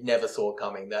that you never saw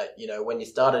coming that, when you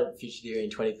started Futuretheory in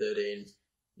 2013,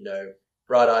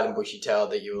 bright-eyed and bushy-tailed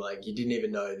that you were like, you didn't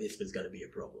even know this was going to be a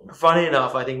problem? Funny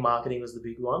enough, I think marketing was the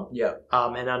big one.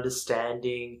 And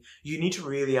understanding, you need to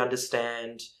really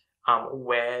understand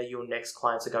where your next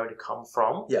clients are going to come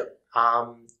from.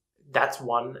 That's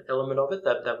one element of it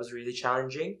that was really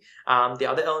challenging. The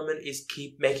other element is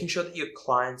keep making sure that your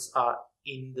clients are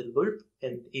in the loop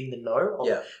and in the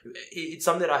know. It's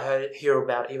something that I hear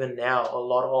about even now, a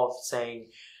lot of saying,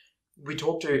 we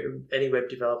talked to any web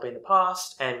developer in the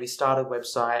past and we start a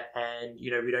website and,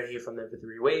 we don't hear from them for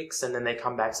 3 weeks, and then they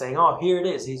come back saying, oh, here it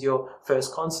is. Here's your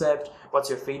first concept. What's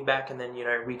your feedback? And then,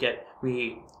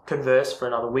 we converse for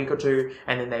another week or two,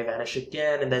 and then they vanish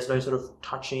again, and there's no sort of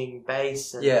touching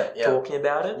base and talking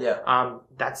about it. Yeah.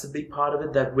 That's a big part of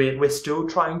it that we're still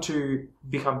trying to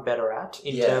become better at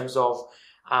in terms of,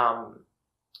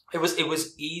 it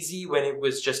was easy when it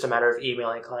was just a matter of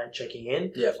emailing a client, checking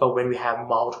in. Yeah. But when we have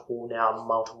multiple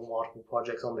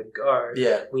projects on the go,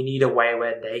 we need a way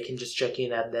where they can just check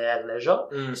in at their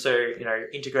leisure. So,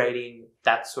 integrating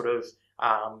that sort of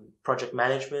project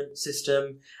management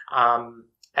system.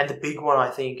 And the big one, I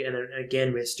think, and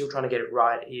again, we're still trying to get it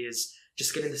right, is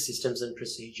just getting the systems and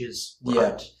procedures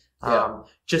right.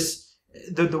 Just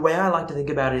the way I like to think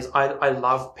about it is I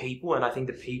love people, and I think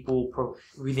the people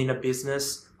within a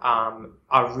business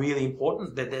are really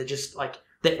important. That they're just like,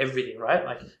 they're everything, right?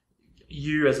 Like,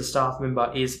 you as a staff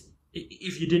member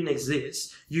if you didn't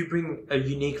exist, you bring a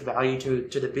unique value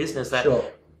to the business that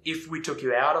if we took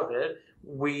you out of it,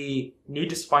 we need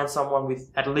to find someone with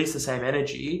at least the same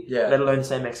energy, let alone the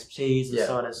same expertise, and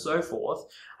so on and so forth.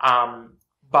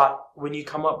 But when you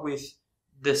come up with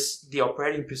the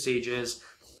operating procedures,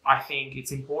 I think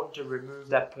it's important to remove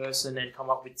that person and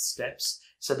come up with steps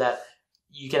so that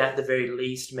you can at the very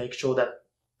least make sure that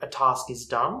a task is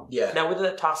done. Yeah. Now, whether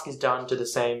that task is done to the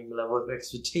same level of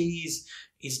expertise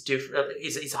is different.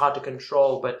 Is hard to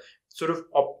control, but sort of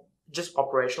just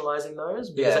operationalizing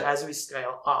those, because as we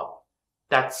scale up,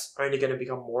 that's only going to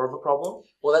become more of a problem.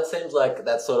 Well, that seems like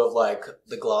that's sort of like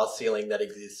the glass ceiling that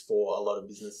exists for a lot of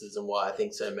businesses, and why I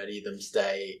think so many of them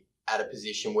stay at a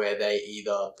position where they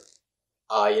either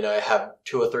have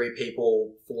 2 or 3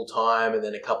 people full time, and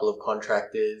then a couple of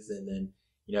contractors, and then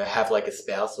have like a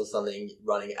spouse or something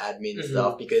running admin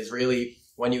stuff. Because really,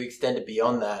 when you extend it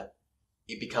beyond that,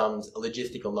 it becomes a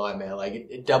logistical nightmare. Like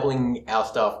doubling our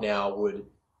staff now would,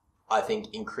 I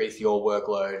think, increase your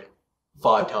workload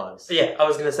 5 times. Yeah, I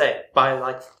was going to say by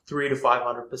like 300 to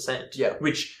 500%. Yeah.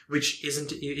 Which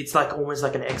isn't, it's like almost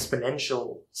like an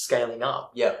exponential scaling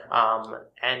up. Yeah.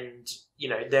 And,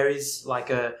 there is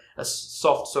like a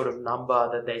soft sort of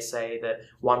number that they say that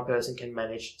one person can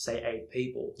manage, say, 8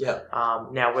 people. Yeah.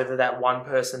 Now, whether that one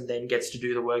person then gets to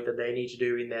do the work that they need to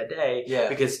do in their day. Yeah.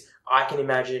 Because I can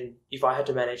imagine if I had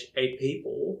to manage 8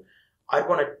 people, I'd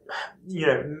want to,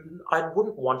 I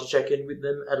wouldn't want to check in with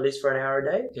them at least for an hour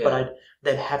a day, but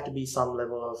there'd have to be some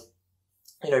level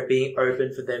of, being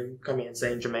open for them coming and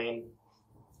saying, Germaine,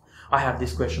 I have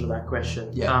this question or that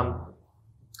question. Yeah.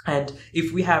 And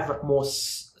if we have more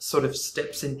sort of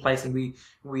steps in place and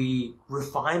we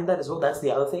refine that as well, that's the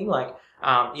other thing. Like,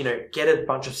 get a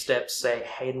bunch of steps, say,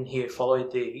 Hayden, here, follow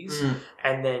these,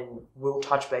 and then we'll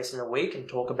touch base in a week and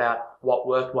talk about what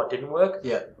worked, what didn't work,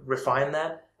 refine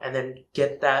that. And then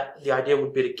the idea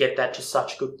would be to get that to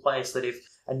such a good place that if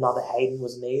another Hayden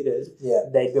was needed,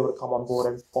 they'd be able to come on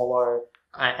board and follow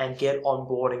and get on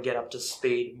board and get up to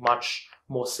speed much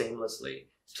more seamlessly.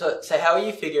 So how are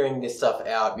you figuring this stuff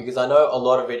out? Because I know a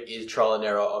lot of it is trial and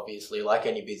error, obviously, like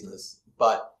any business.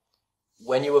 But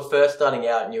when you were first starting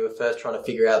out and you were first trying to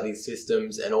figure out these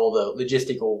systems and all the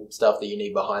logistical stuff that you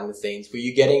need behind the scenes, were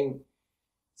you getting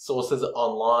sources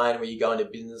online? Were you going to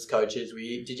business coaches?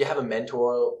 Did you have a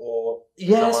mentor or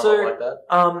someone like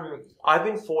that? I've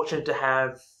been fortunate to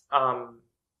have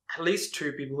at least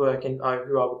 2 people who I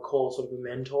would call sort of a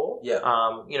mentor. Yeah.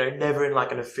 Never in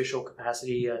like an official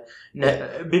capacity.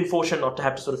 Been fortunate not to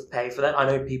have to sort of pay for that. I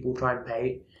know people try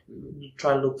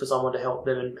to look for someone to help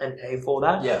them and pay for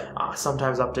that. Yeah.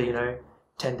 Sometimes up to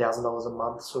 $10,000 a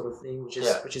month sort of thing, which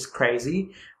is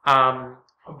crazy.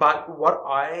 But what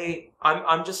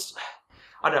I'm just,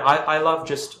 I don't know, I love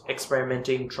just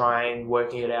experimenting, trying,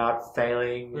 working it out,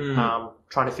 failing,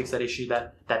 trying to fix that issue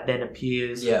that then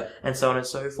appears, and so on and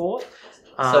so forth.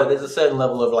 So there's a certain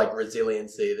level of like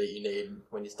resiliency that you need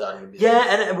when you're starting a business.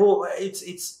 Yeah, and well,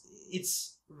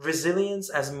 it's resilience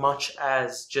as much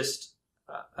as just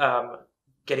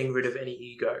getting rid of any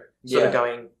ego. Sort of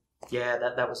going,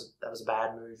 that was a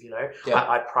bad move,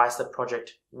 I priced that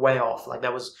project way off. Like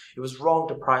it was wrong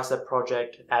to price that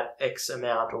project at X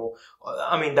amount,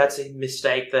 that's a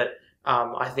mistake that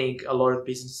I think a lot of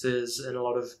businesses and a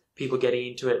lot of people getting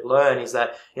into it learn, is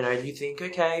that, you think,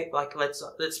 okay, like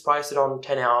let's price it on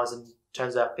 10 hours and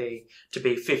turns out to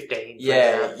be 15.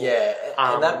 Yeah.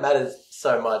 And that matters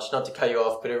so much, not to cut you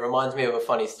off, but it reminds me of a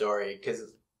funny story, because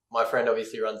my friend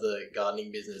obviously runs a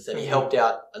gardening business, and he helped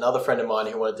out another friend of mine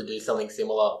who wanted to do something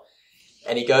similar.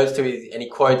 And he goes to and he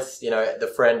quotes,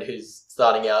 the friend who's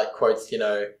starting out quotes,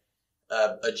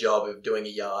 a job of doing a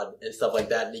yard and stuff like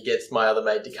that. And he gets my other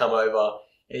mate to come over,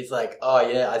 he's like, oh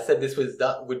yeah, I said this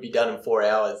would be done in 4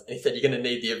 hours. And he said, you're going to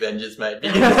need the Avengers, mate.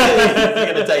 It's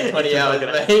going to take 20 hours,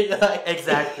 mate.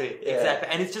 Exactly.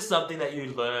 And it's just something that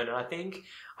you learn. And I think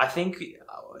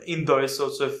in those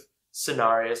sorts of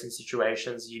scenarios and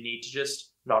situations, you need to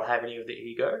just not have any of the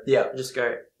ego. Yeah. And just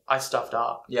go, I stuffed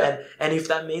up. Yeah. And if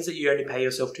that means that you only pay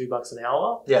yourself $2 an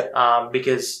hour,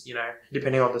 because,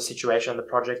 depending on the situation and the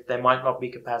project, there might not be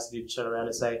capacity to turn around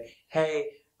and say, hey,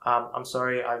 I'm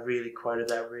sorry, I really quoted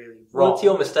that really wrong. Well, it's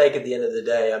your mistake at the end of the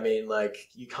day. I mean, like,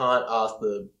 you can't ask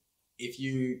if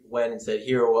you went and said,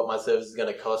 here are what my service is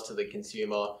going to cost to the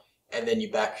consumer, and then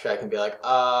you backtrack and be like,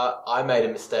 I made a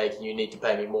mistake, you need to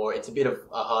pay me more. It's a bit of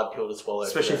a hard pill to swallow.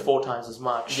 Especially 4 times as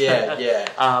much. Yeah.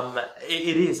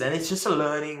 It is, and it's just a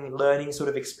learning sort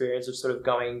of experience of sort of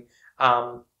going,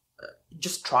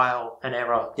 just trial and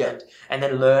error. Yeah. And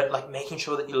then learn, like making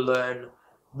sure that you learn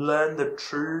the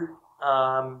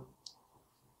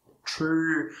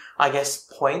true, I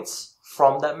guess, points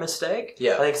from that mistake.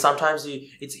 Yeah. I think sometimes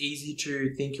it's easy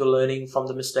to think you're learning from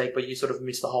the mistake, but you sort of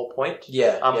miss the whole point.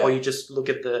 Or you just look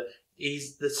at the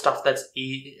stuff that's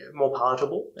more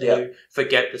palatable, and you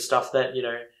forget the stuff that,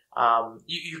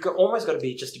 you've almost got to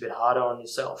be just a bit harder on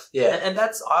yourself. Yeah. And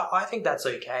that's, I think that's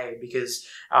okay, because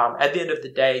at the end of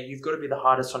the day, you've got to be the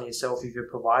hardest on yourself. If you're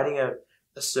providing a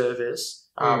service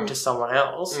to someone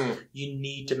else, you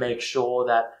need to make sure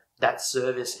that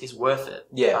service is worth it.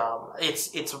 Yeah.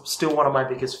 It's still one of my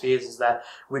biggest fears is that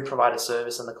we'd provide a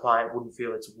service and the client wouldn't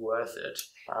feel it's worth it.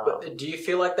 But do you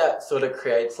feel like that sort of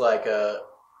creates like a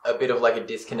bit of like a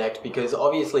disconnect? Because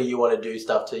obviously you want to do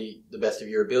stuff to the best of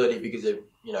your ability because of,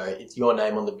 it's your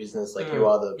name on the business. Like you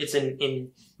are it's in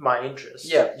my interest.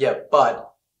 Yeah.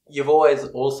 But you've always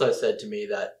also said to me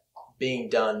that being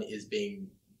done is being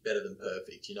better than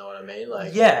perfect. You know what I mean?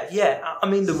 Like, yeah. I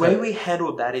mean, the way we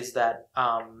handled that is that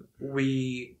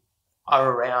we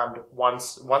are around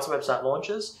once a website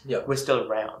launches. We're still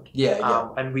around.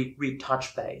 And we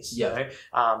touch base.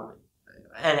 And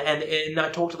I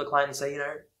talk to the client and say,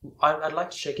 I'd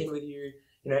like to check in with you.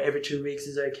 Every 2 weeks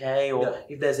is okay, or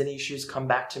if there's any issues, come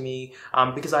back to me.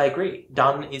 Because I agree,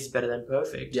 done is better than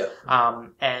perfect.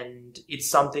 And it's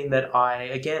something that I,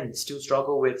 again, still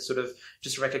struggle with, sort of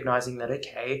just recognizing that,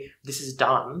 okay, this is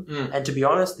done. And to be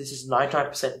honest, this is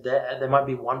 99% there. There might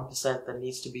be 1% that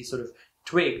needs to be sort of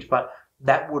tweaked, but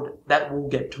that will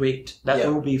get tweaked. That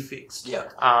will be fixed.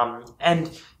 And,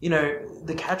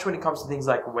 the catch when it comes to things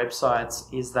like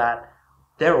websites is that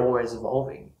they're always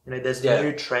evolving. There's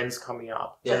new trends coming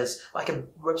up. There's like a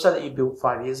website that you built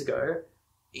 5 years ago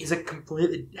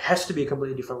has to be a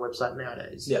completely different website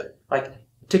nowadays. Like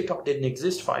TikTok didn't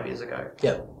exist 5 years ago.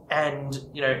 And,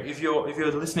 if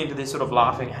you're listening to this sort of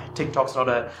laughing, TikTok's not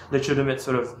a legitimate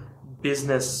sort of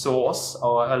business source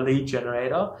or a lead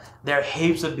generator, there are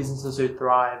heaps of businesses who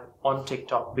thrive on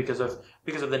TikTok because of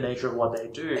the nature of what they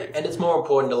do. And it's more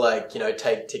important to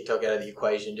take TikTok out of the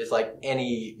equation, just like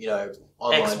any,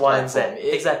 online X, Y, and Z.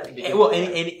 platform. Exactly.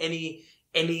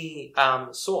 Any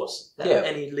source,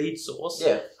 any lead source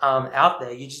out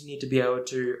there, you just need to be able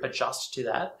to adjust to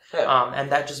that.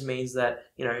 And that just means that,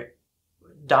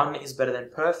 done is better than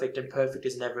perfect, and perfect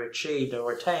is never achieved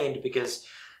or attained because,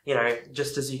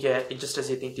 just as you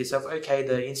think to yourself, okay,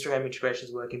 the Instagram integration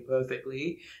is working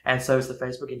perfectly, and so is the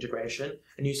Facebook integration,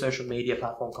 a new social media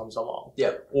platform comes along.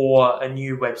 Or a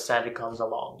new web standard comes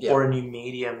along. Or a new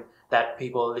medium that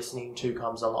people are listening to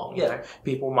comes along.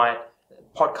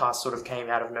 Podcasts sort of came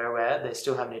out of nowhere. They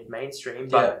still haven't hit mainstream,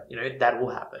 but that will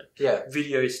happen.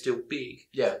 Video is still big.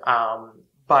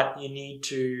 But you need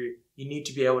to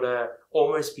be able to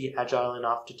almost be agile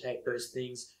enough to take those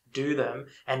things, do them,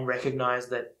 and recognize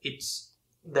that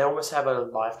they almost have a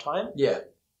lifetime.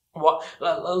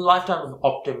 A lifetime of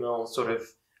optimal sort of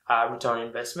return on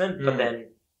investment, but then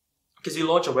because you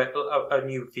launch a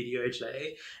new video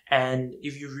today, and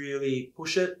if you really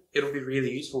push it, it'll be really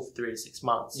useful for 3 to 6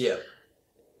 months.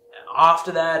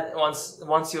 After that,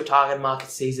 once your target market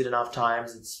sees it enough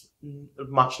times, it's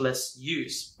much less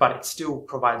use, but it still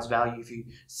provides value if you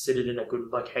sit it in a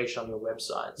good location on your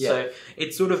website. So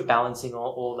it's sort of balancing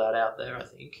all that out there, I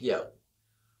think.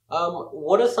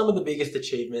 What are some of the biggest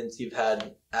achievements you've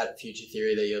had at Future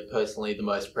Theory that you're personally the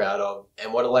most proud of?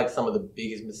 And what are like some of the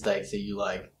biggest mistakes that you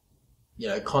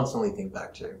constantly think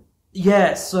back to?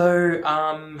 So,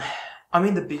 I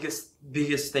mean, the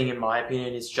biggest thing in my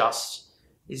opinion is just,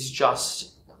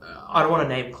 I don't want to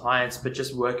name clients, but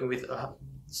just working with,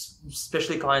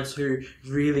 especially clients who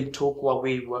really took what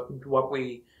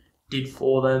we did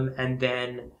for them and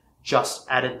then just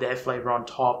added their flavor on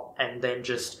top, and then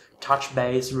just touch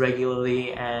base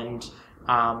regularly and,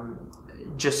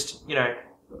 just,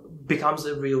 becomes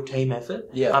a real team effort.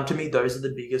 Yeah. To me, those are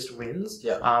the biggest wins.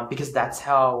 Yeah. Because that's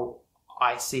how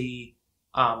I see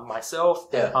myself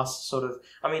and us sort of.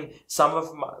 I mean, some of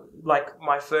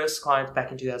my first clients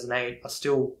back in 2008 are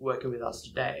still working with us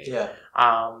today. Yeah.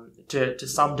 To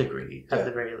some degree, at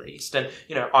the very least. And,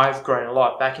 I've grown a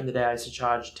lot. Back in the day, I used to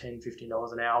charge $10,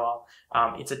 $15 an hour.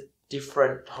 It's a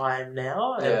different time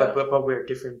now, but we're a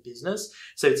different business.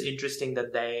 So it's interesting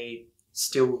that they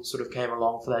still sort of came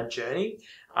along for that journey.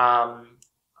 That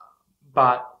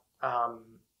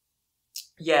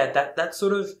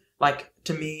sort of, like,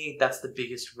 to me, that's the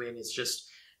biggest win. It's just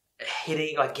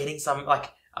getting some,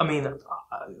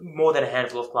 more than a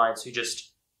handful of clients who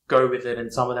just go with it.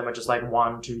 And some of them are just like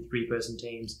 1, 2, 3 person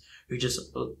teams who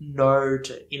just know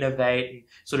to innovate and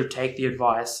sort of take the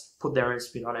advice, put their own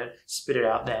spin on it, spit it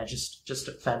out there. Just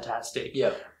fantastic.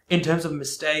 Yeah. In terms of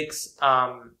mistakes,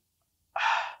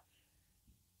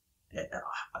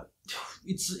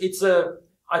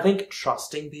 I think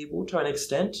trusting people to an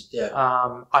extent. Yeah.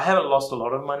 I haven't lost a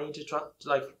lot of money to trust,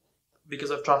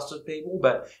 because I've trusted people,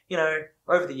 but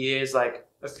over the years, like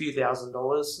a few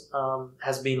 $1,000s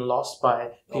has been lost by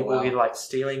people either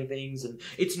stealing things, and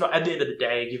it's not, at the end of the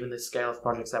day, given the scale of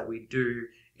projects that we do,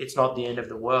 it's not the end of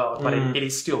the world, but it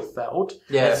is still felt.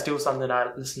 Yeah. It's still something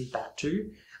I listen back to.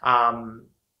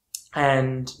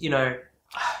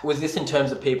 Was this in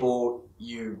terms of people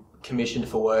you commissioned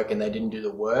for work and they didn't do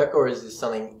the work, or is this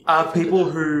something? People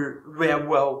who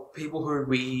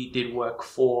we did work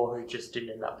for who just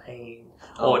didn't end up paying,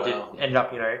 end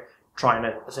up trying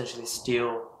to essentially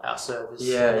steal our service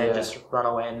and then just run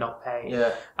away and not pay.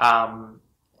 Yeah.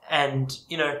 At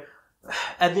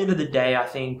the end of the day, I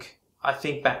think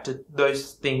back to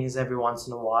those things every once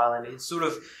in a while, and it's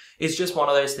just one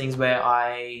of those things where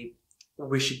I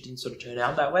wish it didn't sort of turn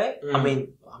out that way. I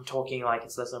mean, I'm talking like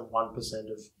it's less than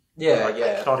 1% of.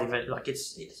 It's not even it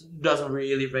doesn't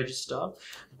really register,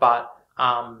 but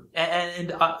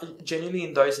genuinely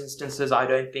in those instances, I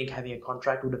don't think having a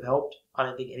contract would have helped. I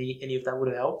don't think any of that would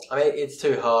have helped. I mean, it's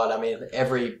too hard. I mean,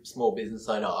 every small business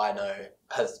owner I know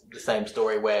has the same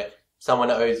story where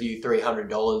someone owes you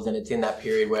 $300 and it's in that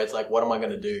period where it's like, what am I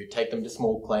going to do? Take them to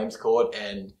small claims court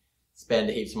and spend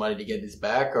heaps of money to get this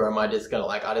back, or am I just going to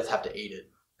I just have to eat it?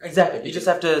 Exactly. You just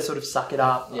have to sort of suck it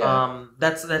up. Yeah.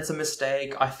 That's a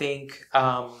mistake, I think.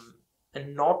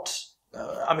 And not,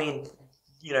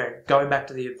 going back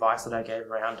to the advice that I gave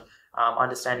around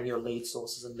understanding your lead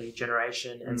sources and lead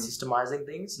generation and systemizing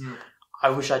things.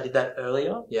 I wish I did that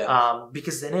earlier. Yeah.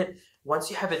 Because then once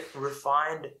you have it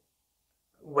refined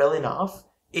well enough,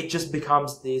 it just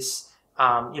becomes this,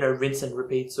 rinse and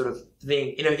repeat sort of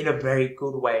thing in a very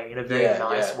good way, in a very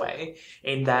nice way,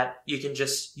 in that you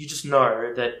just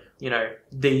know that,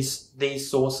 these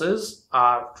sources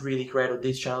are really great, or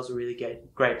these channels are really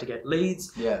great to get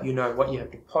leads. Yeah. You know what you have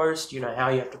to post, how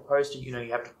you have to post it,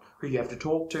 who you have to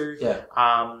talk to. Yeah.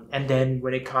 And then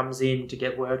when it comes in to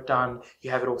get work done,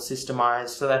 you have it all systemized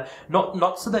so that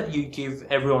not so that you give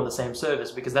everyone the same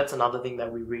service, because that's another thing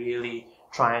that we really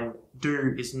try and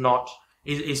do is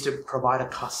to provide a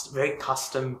very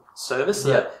custom service. So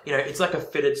that, it's like a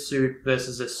fitted suit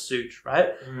versus a suit,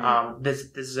 right?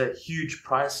 There's a huge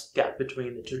price gap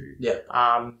between the two.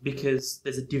 Yeah. Because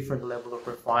there's a different level of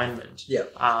refinement. Yeah.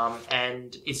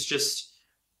 And it's just,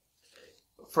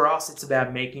 for us, it's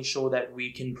about making sure that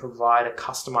we can provide a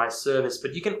customized service,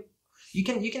 but you can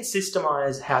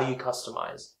systemize how you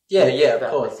customize. Yeah.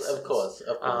 Of course.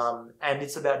 And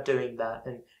it's about doing that.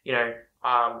 And,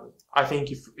 I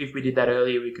think if we did that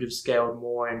earlier, we could have scaled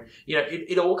more. And,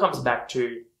 it all comes back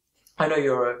to, I know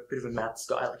you're a bit of a maths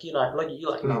guy, you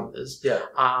like numbers. Yeah.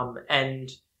 And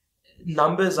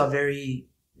numbers are very,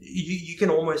 you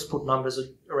can almost put numbers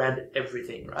around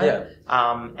everything, right? Yeah.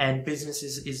 And business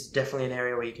is definitely an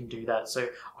area where you can do that. So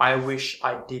I wish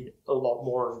I did a lot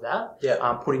more of that.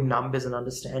 Yeah. Putting numbers and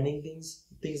understanding things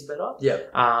better. Yeah.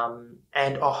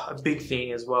 And a big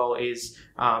thing as well is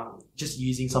just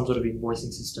using some sort of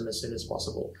invoicing system as soon as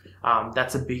possible.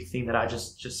 That's a big thing that I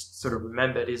just sort of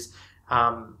remembered is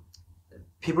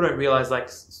people don't realize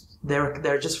there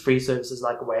are just free services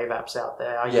like Wave apps out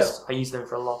there. I used them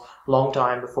for a long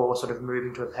time before sort of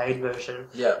moving to a paid version.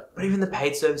 Yeah. But even the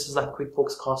paid services like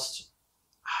QuickBooks cost,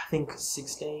 I think,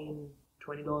 $16,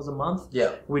 $20 a month.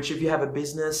 Yeah. Which if you have a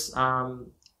business,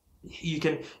 you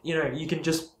can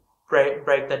just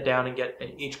break that down and get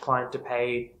each client to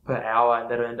pay per hour, and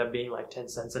that'll end up being like 10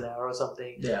 cents an hour or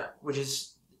something. Yeah. Which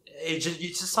is, it's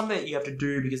just something that you have to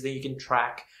do, because then you can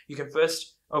track. You can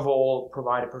first of all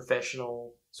provide a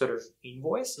professional sort of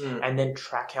invoice and then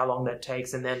track how long that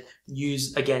takes, and then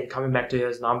use, again, coming back to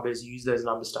those numbers, use those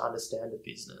numbers to understand the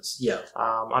business. Yeah.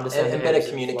 Understand and better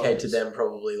communicate to them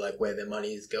probably like where their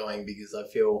money is going, because I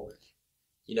feel,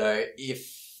 you know,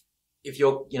 if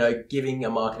you're, you know, giving a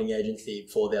marketing agency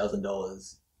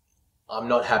 $4,000, I'm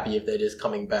not happy if they're just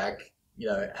coming back, you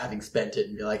know, having spent it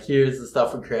and be like, here's the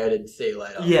stuff we created, see you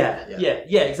later.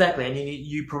 Yeah, exactly. And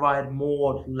you provide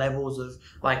more levels of,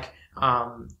 like,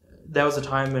 there was a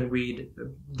time when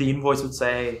the invoice would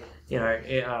say, you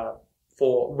know,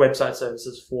 for website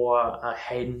services for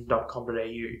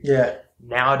hayden.com.au. Yeah.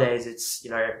 Nowadays it's,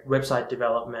 you know, website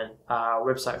development,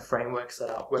 website framework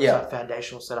setup, website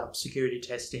foundational setup, security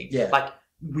testing. Yeah. Like,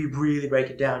 we really break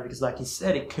it down because, like you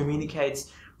said, it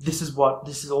communicates, this is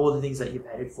all the things that you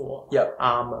paid for. Yeah.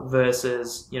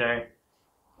 Versus, you know,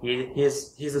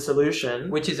 here's the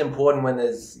solution. Which is important when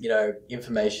there's, you know,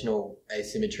 informational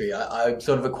asymmetry. I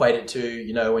sort of equate it to,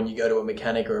 you know, when you go to a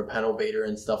mechanic or a panel beater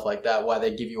and stuff like that, why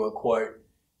they give you a quote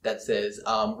that says,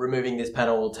 removing this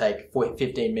panel will take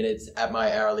 15 minutes at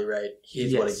my hourly rate.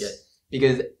 Here's what it gets.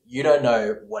 Because you don't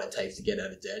know what it takes to get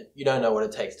out of dent. You don't know what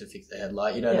it takes to fix the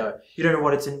headlight. You don't know. You don't know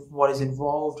what is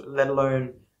involved, let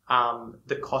alone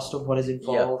the cost of what is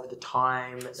involved, the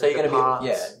time. So you're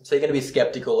going to be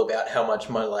skeptical about how much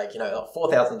money, like, you know,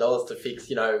 $4,000 to fix,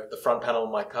 you know, the front panel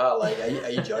of my car. Like, are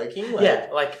you joking?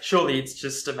 Like, like, surely it's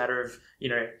just a matter of, you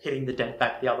know, hitting the dent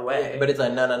back the other way. Yeah, but it's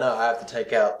like, no, I have to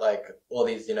take out, like, all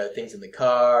these, you know, things in the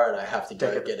car, and I have to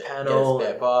go get a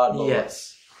spare part.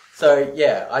 Yes. So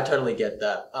yeah, I totally get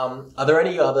that. Are there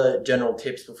any other general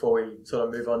tips before we sort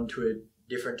of move on to a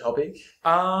different topic?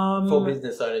 For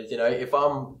business owners, you know, if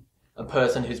I'm a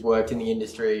person who's worked in the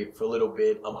industry for a little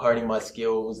bit, I'm honing my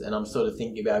skills and I'm sort of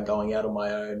thinking about going out on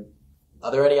my own,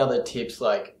 are there any other tips,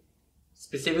 like,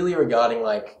 specifically regarding,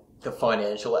 like, the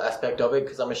financial aspect of it?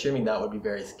 Because I'm assuming that would be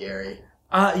very scary.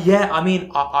 Yeah, I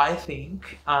mean, I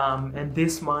think, and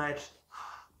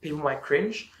people might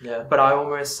cringe, but I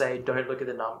almost say don't look at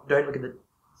the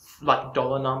like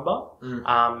dollar number.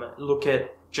 Look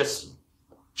at just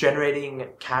generating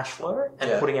cash flow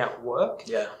and putting out work.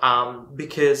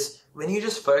 Because when you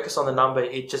just focus on the number,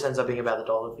 it just ends up being about the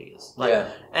dollar figures. Like,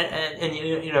 and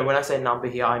you know, when I say number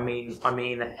here, I mean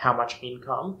how much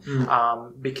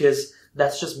income. Because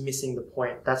that's just missing the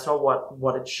point. That's not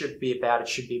what it should be about. It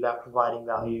should be about providing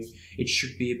value. It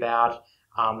should be about,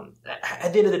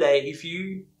 at the end of the day, if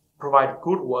you provide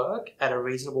good work at a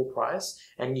reasonable price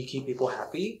and you keep people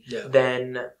happy,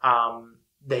 then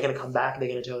they're going to come back, they're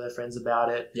going to tell their friends about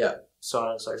it, so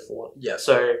on and so forth.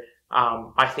 So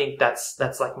I think that's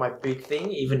like my big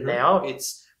thing. Even now,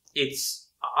 it's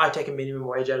I take a minimum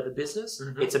wage out of the business.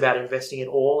 It's about investing it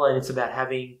all, and it's about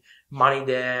having money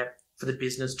there for the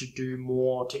business to do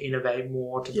more, to innovate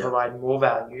more, to provide more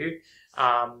value,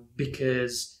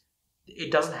 because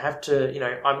it doesn't have to, you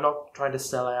know, I'm not trying to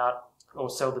sell out or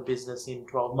sell the business in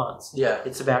 12 months.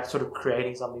 It's about sort of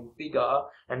creating something bigger,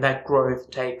 and that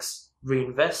growth takes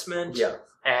reinvestment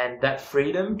and that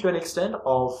freedom to an extent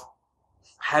of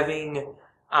having,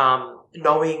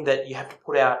 knowing that you have to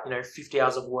put out, you know, 50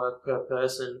 hours of work per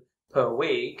person per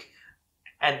week,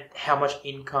 and how much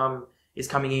income is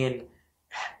coming in.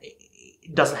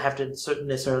 It doesn't have to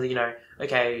necessarily, you know,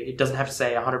 okay, it doesn't have to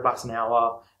say $100 an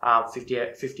hour,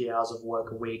 50 hours of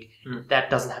work a week. That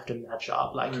doesn't have to match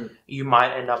up. Like, you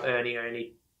might end up earning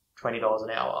only $20 an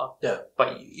hour.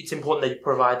 But it's important that you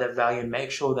provide that value, and make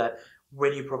sure that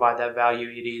when you provide that value,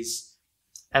 it is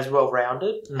as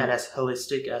well-rounded and as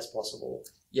holistic as possible.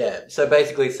 So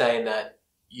basically saying that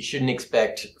you shouldn't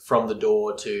expect from the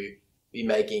door to be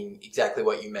making exactly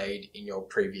what you made in your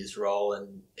previous role,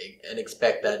 and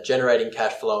expect that generating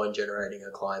cash flow and generating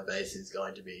a client base is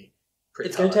going to be pretty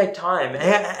It's going to take time,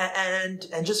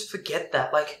 and just forget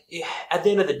that. Like, at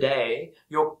the end of the day,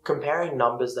 you're comparing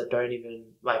numbers that don't even,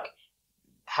 like,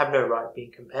 have no right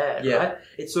being compared, right?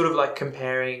 It's sort of like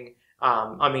comparing,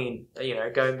 I mean, you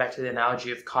know, going back to the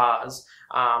analogy of cars,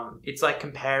 it's like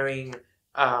comparing,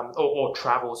 or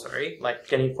travel, sorry, like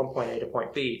getting from point A to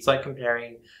point B. It's like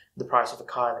comparing the price of a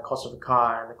car and the cost of a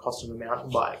car and the cost of a mountain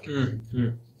bike.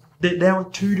 They're on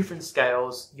two different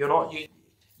scales.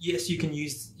 Yes, you can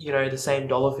use, you know, the same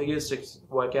dollar figures to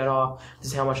work out,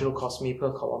 this is how much it'll cost me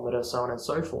per kilometer, so on and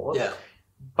so forth.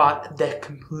 But they're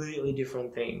completely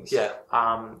different things.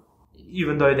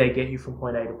 Even though they get you from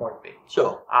point A to point B.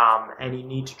 And you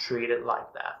need to treat it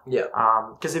like that.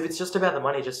 Because if it's just about the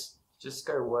money, just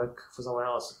go work for someone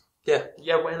else.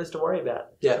 Way less to worry about.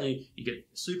 You get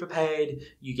super paid.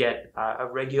 You get a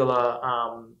regular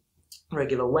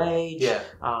wage.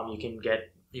 You can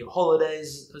get your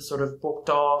holidays are sort of booked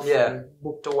off, and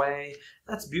booked away.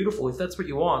 That's beautiful. If that's what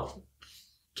you want,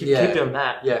 keep doing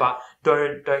that. Yeah. But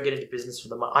don't get into business for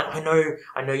the money. I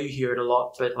know you hear it a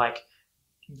lot, but like,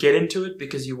 get into it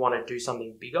because you want to do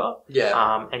something bigger.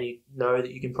 Yeah. And you know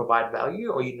that you can provide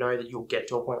value, or you know that you'll get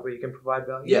to a point where you can provide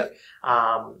value. Yeah.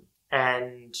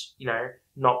 And, you know,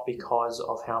 not because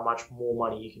of how much more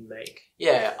money you can make.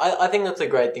 Yeah, I think that's a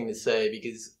great thing to say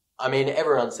because, I mean,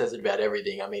 everyone says it about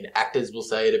everything. I mean, actors will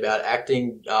say it about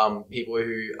acting. People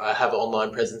who have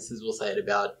online presences will say it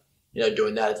about, you know,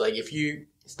 doing that. It's like, if you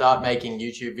start making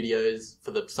YouTube videos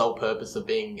for the sole purpose of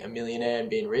being a millionaire and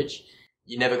being rich,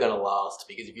 you're never going to last,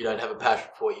 because if you don't have a passion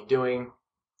for what you're doing,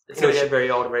 it's going to get very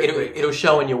old very quick. It'll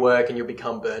show in your work and you'll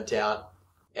become burnt out.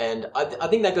 And I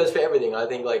think that goes for everything. I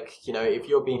think, like, you know, if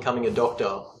you're becoming a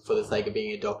doctor for the sake of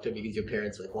being a doctor because your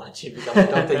parents like wanted you to become a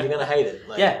doctor, you're going to hate it.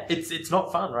 Like, yeah, it's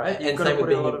not fun, right? You've got to put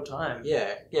in a lot of time.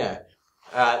 Yeah.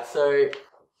 So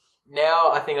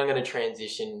now I think I'm going to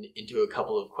transition into a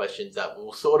couple of questions that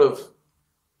will sort of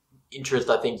interest,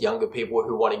 I think, younger people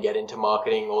who want to get into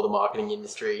marketing or the marketing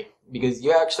industry, because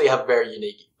you actually have a very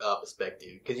unique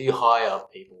perspective, because you hire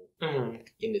people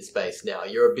in this space now.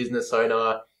 You're a business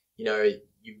owner, you know,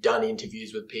 you've done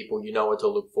interviews with people, you know what to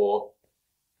look for.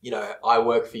 You know, I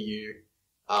work for you,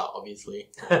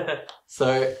 obviously.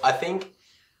 So I think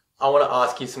I want to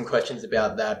ask you some questions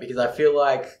about that, because I feel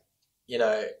like, you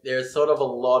know, there's sort of a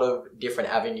lot of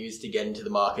different avenues to get into the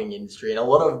marketing industry, and a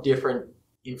lot of different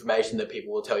information that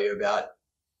people will tell you about,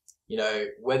 you know,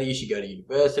 whether you should go to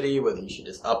university, whether you should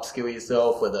just upskill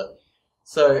yourself,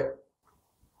 so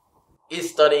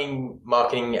is studying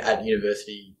marketing at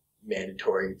university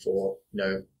mandatory for, you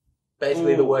know,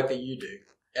 basically the work that you do?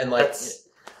 And like,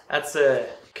 that's a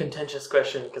contentious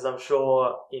question, because I'm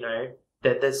sure, you know,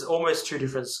 that there's almost two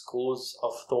different schools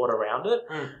of thought around it.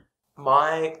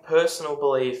 My personal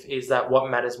belief is that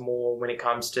what matters more when it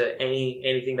comes to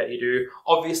anything that you do,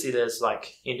 obviously there's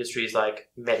like industries like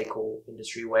medical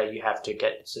industry where you have to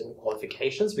get certain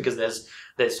qualifications because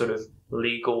there's sort of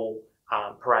legal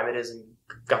parameters and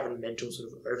governmental sort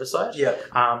of oversight. Yeah.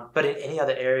 But in any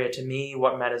other area, to me,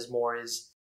 what matters more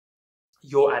is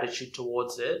your attitude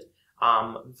towards it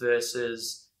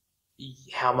versus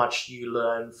how much you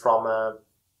learn from a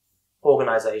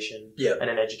organization and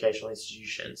an educational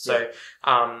institution. So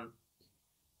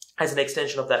as an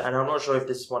extension of that, and I'm not sure if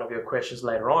this is one of your questions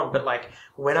later on, but like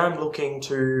when I'm looking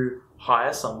to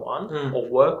hire someone or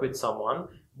work with someone,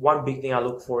 one big thing I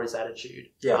look for is attitude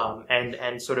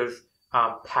and sort of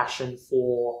passion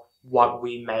for what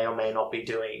we may or may not be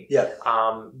doing.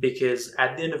 Because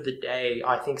at the end of the day,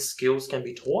 I think skills can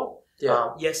be taught.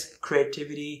 Yes,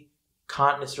 creativity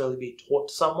can't necessarily be taught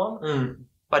to someone,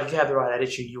 but if you have the right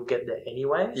attitude, you'll get there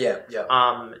anyway.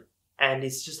 And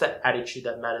it's just that attitude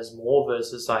that matters more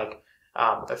versus like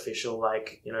official,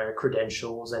 like, you know,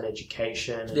 credentials and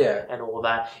education and all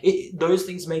that. Those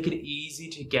things make it easy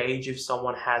to gauge if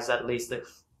someone has at least the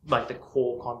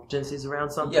core competencies around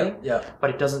something.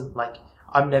 But it doesn't, like,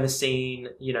 I've never seen,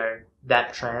 you know,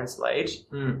 that translate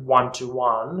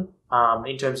one-to-one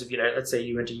in terms of, you know, let's say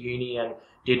you went to uni and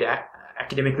did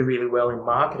academically really well in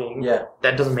marketing.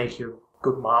 That doesn't make you a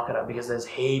good marketer, because there's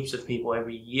heaps of people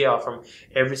every year from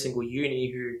every single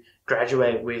uni who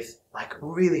graduate with like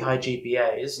really high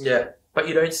GPAs. But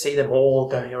you don't see them all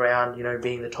going around, you know,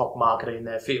 being the top marketer in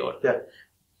their field.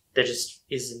 There just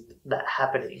isn't that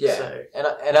happening. So.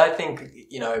 And I think,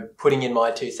 you know, putting in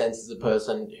my 2 cents as a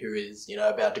person who is, you know,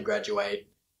 about to graduate,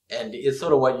 and it's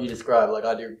sort of what you described, like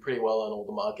I do pretty well on all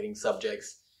the marketing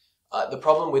subjects. The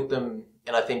problem with them,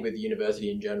 and I think with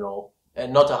university in general,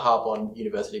 and not to harp on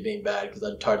university being bad, because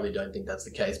I totally don't think that's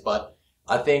the case, but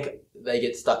I think they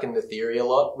get stuck in the theory a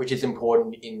lot, which is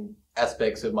important in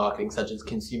aspects of marketing such as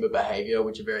consumer behavior,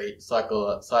 which are very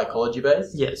psychology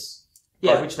based.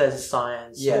 Which there's a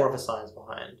science, more of a science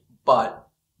behind. But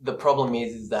the problem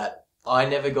is that I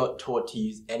never got taught to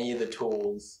use any of the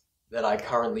tools that I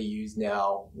currently use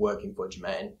now working for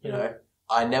Germaine. You know,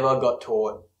 I never got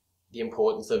taught the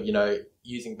importance of, you know,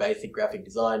 using basic graphic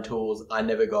design tools. I've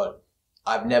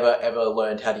never ever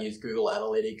learned how to use Google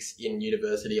Analytics in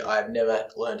university. I've never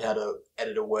learned how to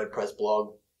edit a WordPress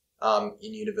blog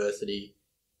in university.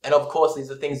 And of course, these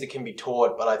are things that can be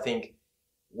taught, but I think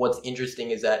what's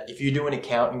interesting is that if you do an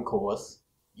accounting course,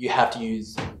 you have to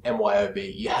use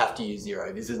MYOB. You have to use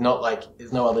Xero. This is not like,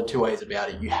 there's no other two ways about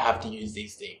it. You have to use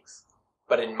these things.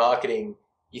 But in marketing,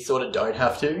 you sort of don't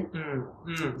have to.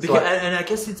 So and I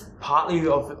guess it's partly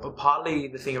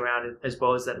the thing around it as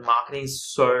well, is that marketing is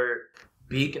so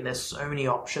big and there's so many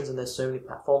options and there's so many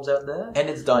platforms out there. And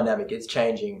it's dynamic. It's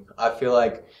changing. I feel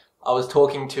like I was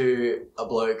talking to a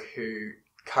bloke who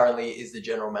currently is the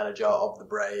general manager of the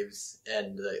Braves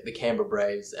and the Canberra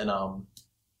Braves and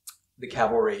the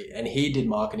Cavalry, and he did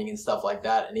marketing and stuff like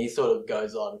that. And he sort of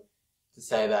goes on to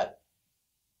say that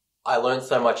I learned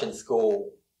so much in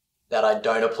school that I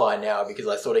don't apply now because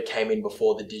I sort of came in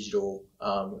before the digital,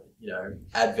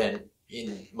 advent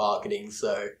in marketing.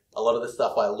 So a lot of the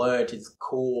stuff I learned is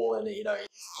cool and,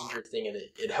 it's interesting and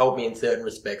it helped me in certain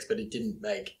respects, but it didn't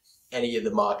make any of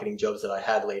the marketing jobs that I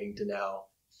had leading to now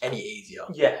any easier.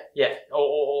 Yeah.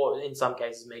 Or in some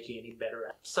cases, making any better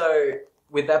at. So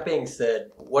with that being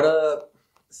said, what are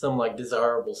some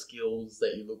desirable skills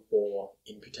that you look for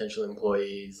in potential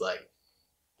employees,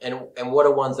 and what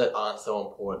are ones that aren't so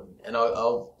important? And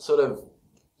I'll sort of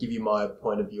give you my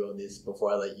point of view on this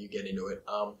before I let you get into it.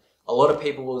 A lot of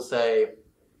people will say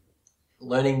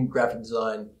learning graphic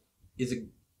design is a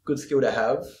good skill to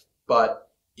have, but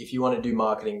if you want to do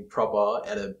marketing proper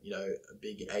at a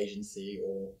big agency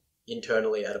or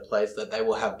internally at a place, that they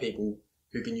will have people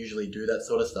who can usually do that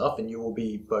sort of stuff, and you will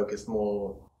be focused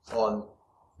more on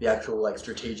the actual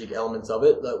strategic elements of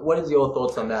it. What is your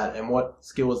thoughts on that, and what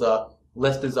skills are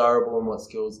less desirable and what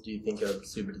skills do you think are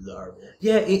super desirable?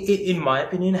 Yeah, in my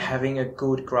opinion, having a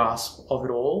good grasp of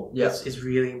it all is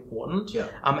really important. Yeah.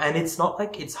 And it's not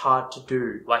it's hard to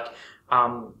do.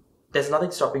 There's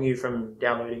nothing stopping you from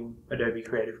downloading Adobe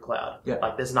Creative Cloud.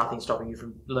 Yeah. There's nothing stopping you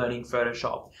from learning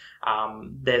Photoshop.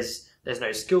 There's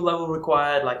no skill level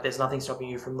required. There's nothing stopping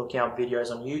you from looking up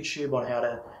videos on YouTube on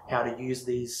how to use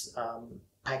these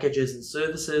packages and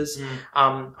services.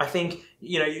 I think,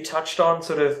 you touched on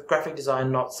sort of graphic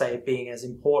design not, say, being as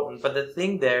important, but the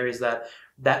thing there is that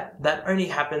only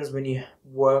happens when you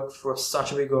work for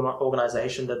such a big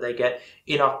organization that they get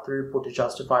enough throughput to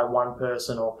justify one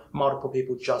person or multiple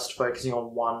people just focusing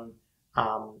on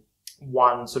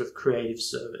one sort of creative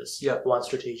service, one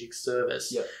strategic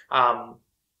service.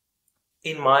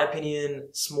 In my opinion,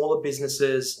 smaller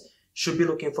businesses should be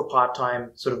looking for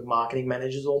part-time sort of marketing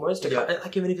managers almost.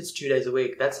 Even if it's 2 days a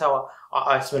week. That's how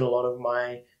I spent a lot of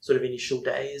my sort of initial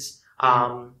days.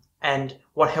 And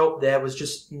what helped there was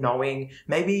just knowing,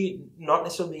 maybe not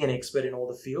necessarily being an expert in all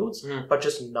the fields, but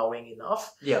just knowing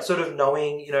enough. Sort of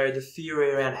knowing, the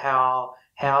theory around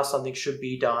how something should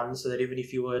be done, so that even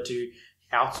if you were to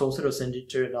outsource it or send it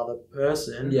to another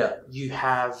person, you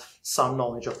have some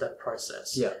knowledge of that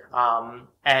process.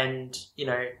 And,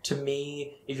 to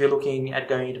me, if you're looking at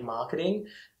going into marketing,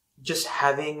 just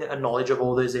having a knowledge of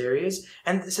all those areas.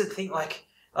 And this is the thing, like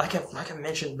I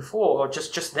mentioned before, or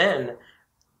just then,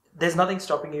 there's nothing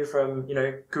stopping you from,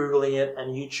 Googling it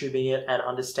and YouTubing it and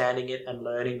understanding it and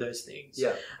learning those things.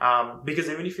 Because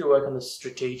even if you work on the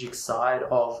strategic side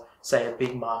of, say, a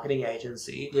big marketing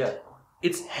agency,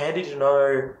 it's handy to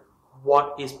know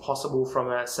what is possible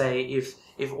from say,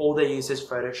 if all they use is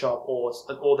Photoshop or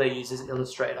all they use is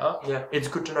Illustrator, it's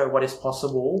good to know what is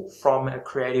possible from a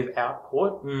creative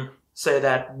output, so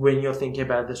that when you're thinking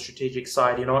about the strategic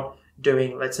side, you're not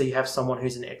doing, let's say you have someone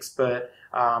who's an expert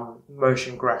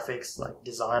motion graphics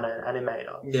designer and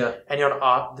animator, and you're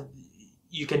not,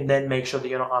 you can then make sure that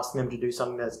you're not asking them to do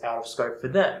something that's out of scope for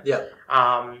them.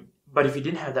 But if you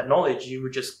didn't have that knowledge, you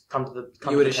would just come to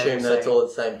the you would assume that it's all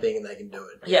the same thing and they can do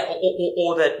it.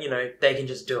 Or that they can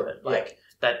just do it.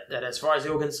 That as far as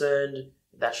you're concerned,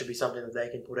 that should be something that they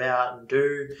can put out and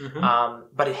do.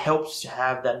 But it helps to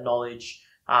have that knowledge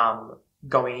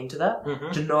going into that,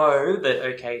 to know that,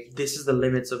 okay, this is the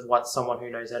limits of what someone who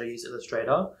knows how to use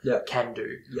Illustrator can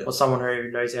do, or someone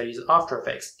who knows how to use After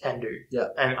Effects can do.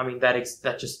 And I mean, that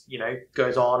just,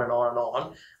 goes on and on and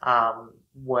on,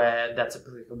 where that's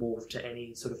applicable to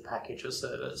any sort of package or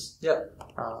service.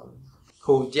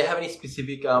 Cool. Do you have any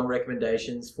specific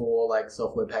recommendations for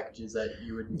software packages that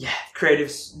you would?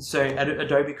 Creative. So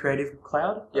Adobe Creative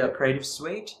Cloud, Creative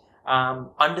Suite.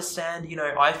 Understand,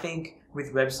 I think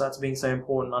with websites being so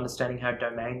important, understanding how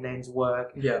domain names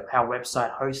work, how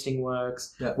website hosting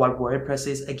works, what WordPress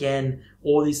is. Again,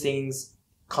 all these things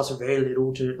cost very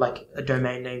little to, a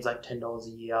domain name's $10 a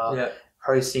year.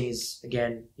 Hosting is,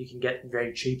 again, you can get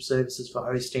very cheap services for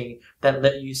hosting that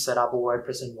let you set up a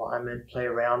WordPress environment, play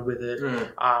around with it.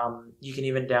 You can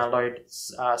even download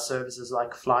services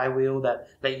like Flywheel that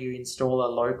let you install a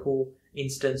local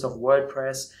instance of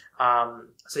WordPress.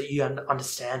 So you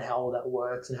understand how all that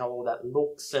works and how all that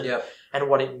looks and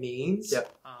what it means.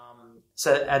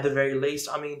 So at the very least,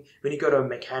 I mean, when you go to a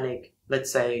mechanic,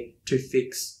 let's say to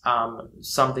fix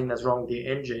something that's wrong with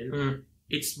your engine,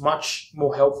 it's much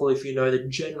more helpful if you know the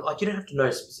general, you don't have to know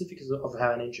specifics of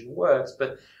how an engine works,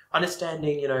 but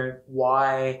understanding,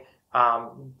 why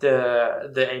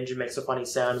the engine makes a funny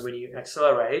sound when you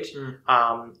accelerate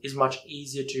is much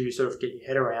easier to sort of get your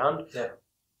head around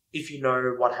if you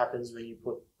know what happens when you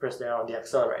press down on the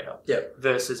accelerator,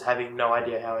 versus having no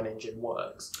idea how an engine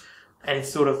works. And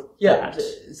it's sort of that.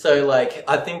 So, like,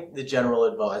 I think the general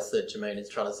advice that Germaine is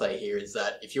trying to say here is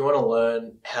that if you want to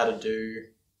learn how to do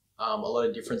a lot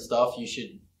of different stuff, you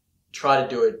should try to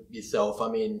do it yourself. I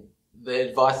mean, the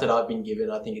advice that I've been given,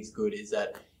 I think it's good, is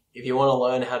that if you want to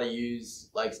learn how to use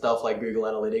like stuff like Google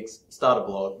Analytics, start a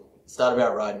blog. Start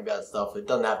about writing about stuff. It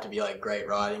doesn't have to be like great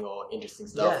writing or interesting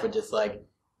stuff, but just like,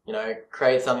 you know,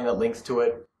 create something that links to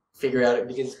it, figure out it,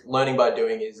 because learning by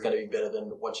doing is going to be better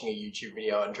than watching a YouTube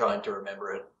video and trying to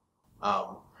remember it.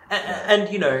 And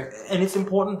you know, and it's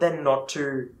important then not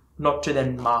to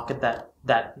then market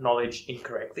that knowledge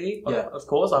incorrectly. Of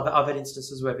course, I've had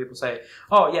instances where people say,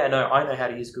 "Oh yeah, no, I know how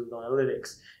to use Google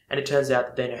Analytics," and it turns out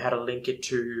that they know how to link it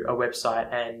to a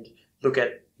website and look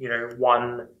at, you know,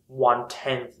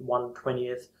 1/10th,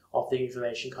 1/20th of the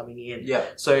information coming in.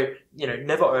 So, you know,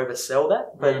 never oversell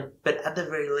that, but at the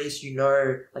very least, you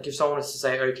know, like if someone was to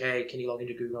say, okay, can you log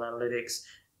into Google Analytics?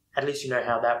 At least you know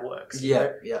how that works.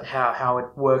 How it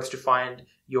works to find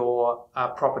your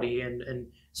property and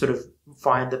sort of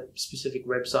find the specific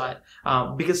website.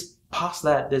 Because past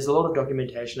that, there's a lot of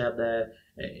documentation out there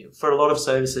for a lot of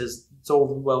services. It's all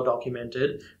well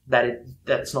documented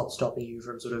that's not stopping you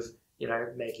from sort of, you know,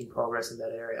 making progress in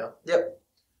that area.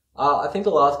 I think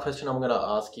the last question I'm going to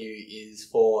ask you is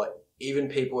for even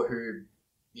people who,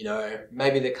 you know,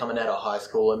 maybe they're coming out of high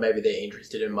school and maybe they're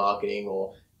interested in marketing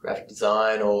or graphic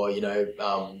design or, you know,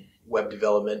 web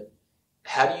development.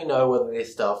 How do you know whether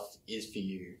this stuff is for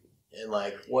you? And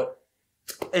like,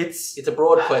 it's a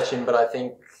broad question, but I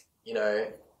think, you know,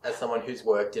 as someone who's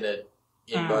worked in it,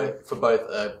 for both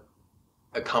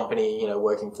a company, you know,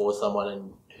 working for someone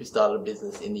and who started a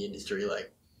business in the industry,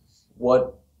 like,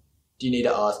 what do you need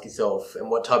to ask yourself, and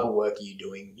what type of work are you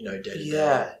doing, you know, day to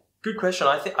day? Good question.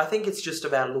 I think it's just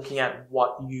about looking at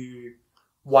what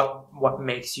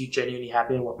makes you genuinely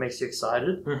happy and what makes you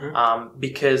excited.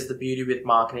 Because the beauty with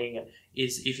marketing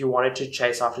is if you wanted to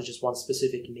chase after just one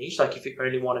specific niche, like if you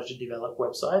only wanted to develop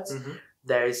websites,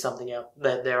 there is something out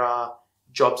there. There are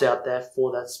jobs out there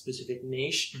for that specific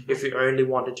niche. If you only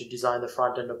wanted to design the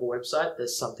front end of a website,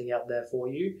 there's something out there for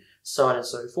you, so on and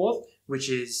so forth, which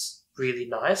is really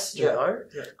nice to know.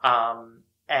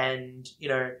 And, you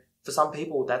know, for some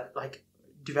people that like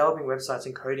developing websites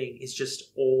and coding is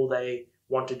just all they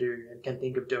want to do and can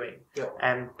think of doing.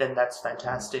 And then that's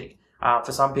fantastic.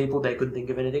 For some people, they couldn't think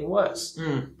of anything worse.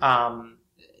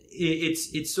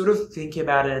 It's sort of thinking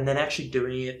about it and then actually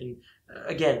doing it. And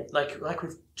again, like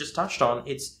we've just touched on,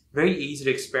 it's very easy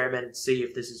to experiment and see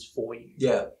if this is for you.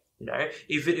 You know,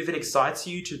 if it excites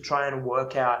you to try and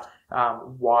work out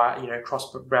why, you know,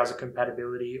 cross-browser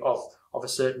compatibility of a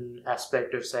certain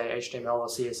aspect of, say, HTML or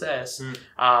CSS,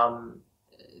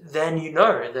 then you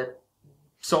know that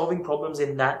solving problems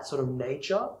in that sort of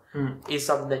nature is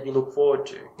something that you look forward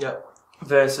to.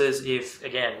 Versus if,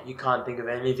 again, you can't think of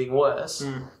anything worse,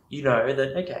 you know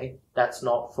that, okay, that's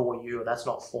not for you or that's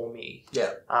not for me.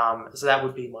 So that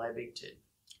would be my big tip.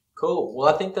 Cool.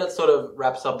 Well, I think that sort of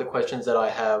wraps up the questions that I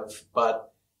have.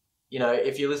 But, you know,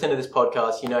 if you listen to this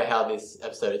podcast, you know how this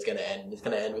episode is going to end. It's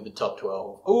going to end with the top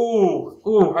 12.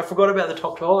 Ooh, I forgot about the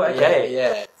top 12. Okay.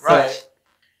 Yeah. Right.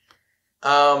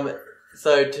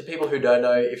 So to people who don't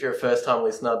know, if you're a first-time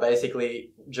listener,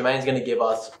 basically, Germaine's going to give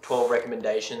us 12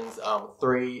 recommendations.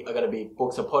 3 are going to be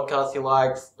books or podcasts he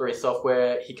likes, 3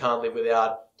 software he can't live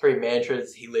without, 3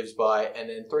 mantras he lives by, and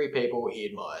then 3 people he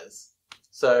admires.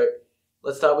 So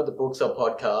let's start with the books or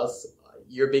podcasts.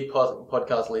 You're a big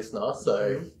podcast listener,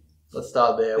 so let's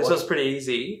start there. This was pretty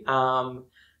easy.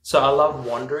 So I love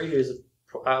Wondery, who's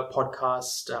a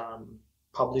podcast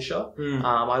publisher.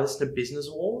 I listen to Business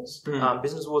Wars.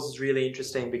 Business Wars is really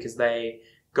interesting because they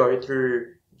go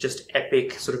through just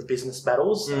epic sort of business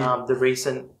battles.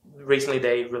 Recently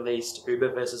they released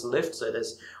Uber versus Lyft. So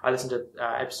I listened to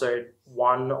episode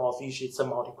 1 of, usually it's a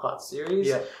multi-part series.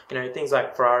 You know, things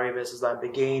like Ferrari versus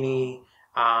Lamborghini,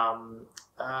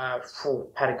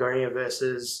 Patagonia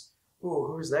versus,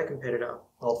 who is their competitor?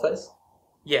 North Face?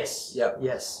 Yes.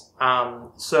 Yes.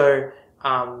 So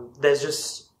there's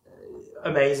just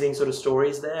amazing sort of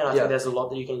stories there, and I think there's a lot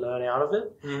that you can learn out of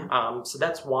it. So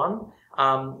that's one.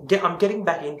 I'm getting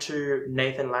back into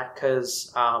Nathan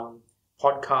Latka's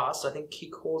podcast. I think he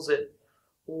calls it,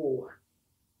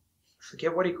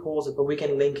 forget what he calls it, but we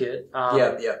can link it.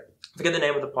 Forget the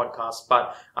name of the podcast,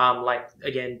 but like,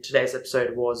 again, today's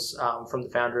episode was from the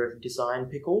founder of Design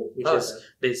Pickle, which is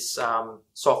this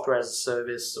software as a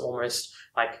service, almost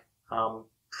like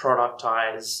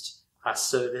productized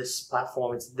service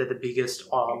platform. They're the biggest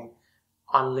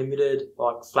unlimited,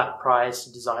 like flat price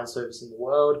design service in the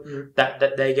world.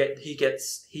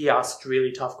 He asks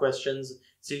really tough questions.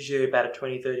 It's usually about a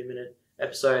 20-30 minute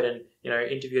episode, and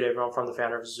interviewed everyone from the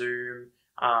founder of Zoom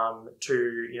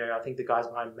to I think the guys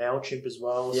behind MailChimp as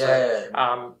well. Yeah.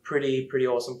 So pretty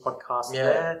awesome podcast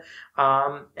there.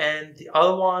 And the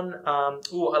other one, I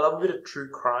love a bit of true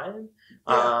crime.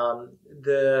 Yeah.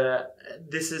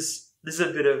 This is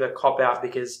a bit of a cop out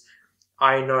because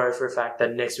I know for a fact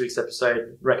that next week's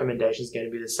episode recommendation is going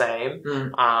to be the same.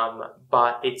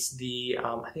 But it's the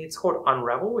I think it's called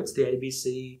Unravel. It's the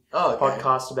ABC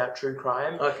podcast about true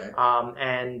crime. Okay.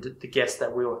 And the guest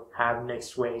that we'll have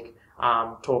next week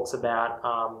talks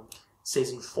about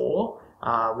season 4,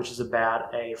 which is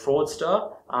about a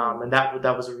fraudster. And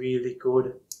that was a really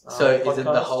good. So is podcast. it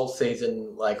the whole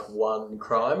season like one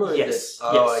crime? Or Yes. Is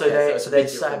it, yes. Okay. So they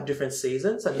different. have different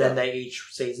seasons, and then each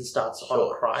season starts on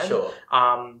a crime. Sure.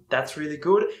 That's really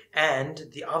good. And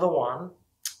the other one,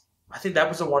 I think that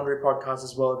was a Wondery podcast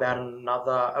as well about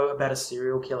about a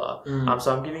serial killer.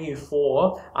 So I'm giving you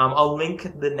 4. I'll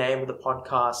link the name of the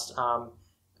podcast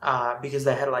because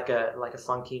they had like a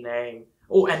funky name.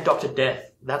 Oh, and Dr.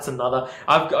 Death. That's another.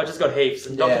 I just got heaps.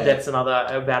 And Dr. Death's another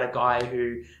about a guy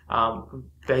who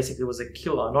basically was a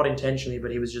killer, not intentionally,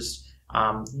 but he was just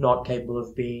not capable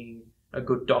of being a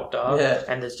good doctor. Yeah.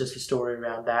 And there's just a story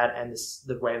around that and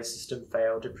the way the system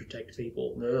failed to protect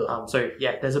people.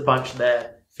 There's a bunch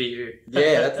there for you.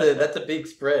 Yeah, that's a big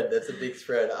spread.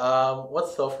 What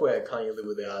software can't you live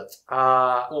without?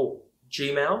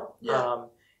 Gmail. Yeah.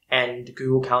 And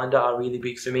Google Calendar are really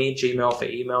big for me. Gmail for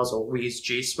emails, or we use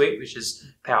G Suite, which is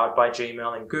powered by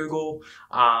Gmail and Google.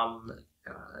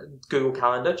 Google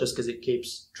Calendar, just because it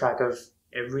keeps track of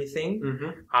everything.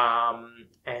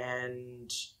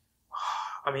 And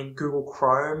I mean, Google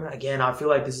Chrome, again, I feel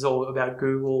like this is all about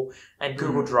Google and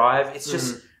Google Drive. It's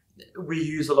just, we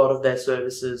use a lot of their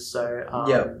services. So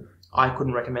I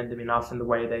couldn't recommend them enough in the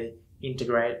way they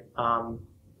integrate.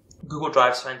 Google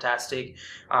Drive's fantastic.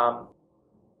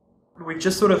 We've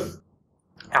just sort of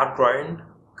outgrown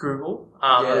Google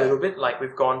a little bit. Like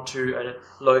we've gone to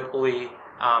a locally,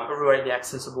 remotely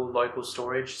accessible local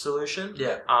storage solution.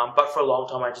 But for a long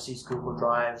time, I just used Google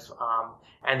Drive.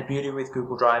 And the beauty with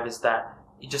Google Drive is that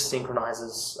it just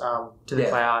synchronizes to the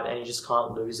cloud, and you just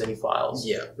can't lose any files.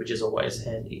 Which is always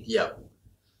handy.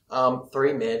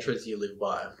 3 mantras you live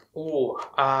by.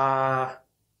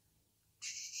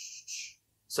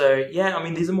 So, I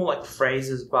mean, these are more like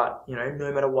phrases, but,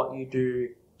 no matter what you do,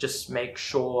 just make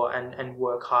sure and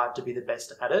work hard to be the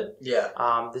best at it.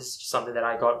 This is something that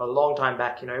I got a long time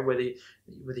back, whether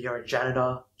you're a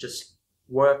janitor, just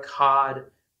work hard.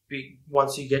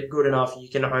 Once you get good enough, you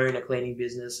can own a cleaning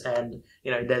business, and,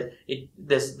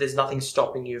 there's nothing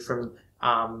stopping you from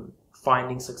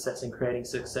finding success and creating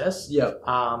success.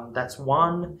 That's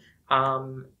one.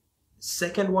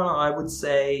 Second one I would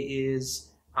say is...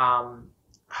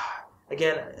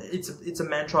 again, it's a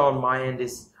mantra on my end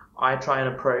is I try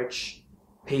and approach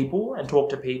people and talk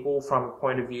to people from a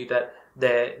point of view that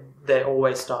they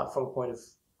always start from a point of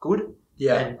good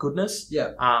and goodness.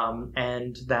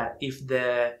 And that if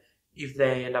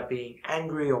they end up being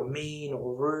angry or mean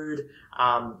or rude,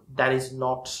 that is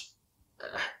not...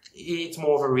 it's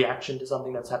more of a reaction to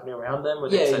something that's happening around them.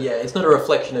 It's not a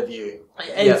reflection of you.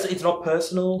 It's not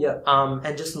personal.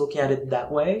 And just looking at it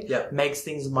that way makes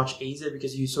things much easier,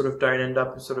 because you sort of don't end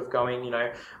up sort of going,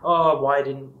 why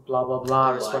didn't blah, blah,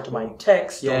 blah respond to my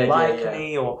text or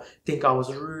me or think I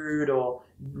was rude or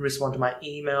respond to my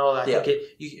email. I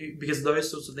think because those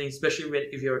sorts of things, especially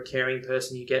if you're a caring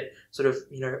person, you get sort of,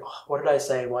 what did I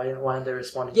say? Why aren't they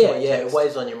responding to my text? It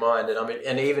weighs on your mind. And I mean,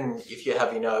 and even if you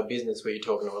have, a business where you're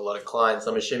talking to a lot of clients,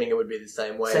 I'm assuming it would be the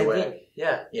same way. Same thing.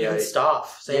 Even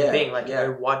staff, same thing. Like,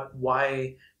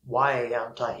 why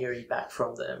aren't I hearing back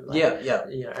from them? Like,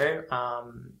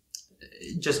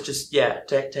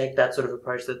 take that sort of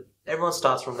approach that everyone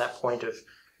starts from that point of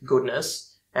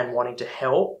goodness and wanting to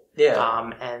help.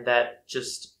 And that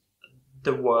just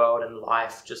the world and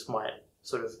life just might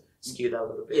sort of skew that a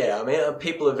little bit. I mean,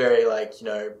 people are very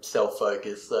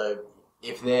self-focused. So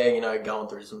if they're going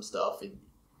through some stuff,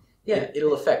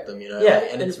 it'll affect them.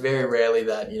 And it's very rarely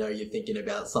that you're thinking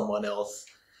about someone else.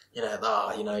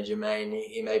 Germaine,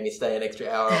 he made me stay an extra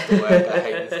hour after work. I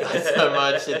hate this guy so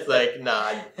much. It's like,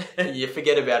 nah, you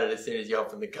forget about it as soon as you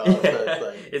hop in the car. So it's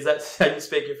like, is that how you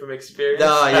speaking from experience?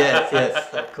 No,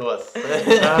 yes, of course.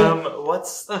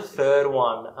 What's the third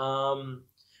one?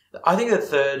 I think the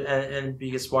third and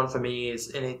biggest one for me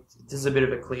is, and this is a bit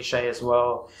of a cliche as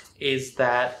well, is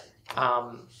that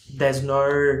there's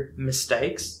no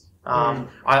mistakes.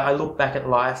 I look back at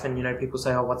life and, people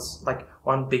say, oh, what's like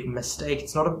one big mistake?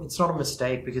 It's not a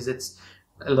mistake because it's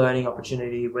a learning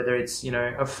opportunity, whether it's,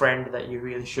 a friend that you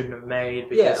really shouldn't have made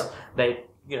because they,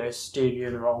 steered you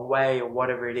in the wrong way or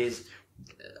whatever it is.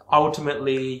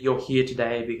 Ultimately, you're here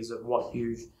today because of what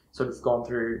you've sort of gone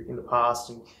through in the past.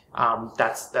 And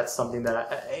that's something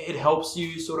that it helps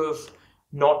you sort of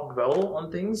not dwell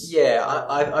on things. Yeah,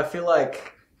 I feel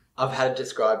like I've had it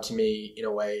described to me in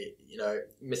a way,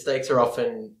 mistakes are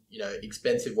often,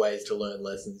 expensive ways to learn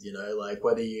lessons, like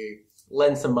whether you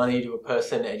lend some money to a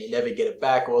person and you never get it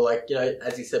back, or like,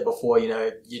 as you said before,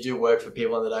 you do work for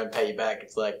people and they don't pay you back.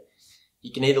 It's like,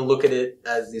 you can either look at it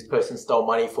as this person stole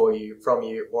money from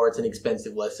you, or it's an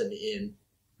expensive lesson in,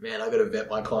 man, I got to vet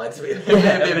my clients a bit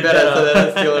better so they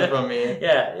don't steal it from me.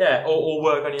 Yeah. Or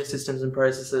work on your systems and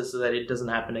processes so that it doesn't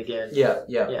happen again. Yeah.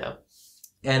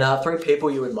 And 3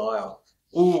 people you admire.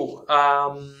 Ooh,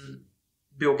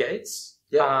 Bill Gates.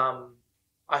 Yeah.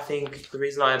 I think the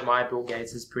reason I admire Bill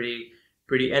Gates is pretty,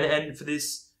 and for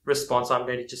this response, I'm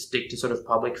going to just stick to sort of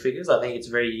public figures. I think it's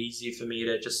very easy for me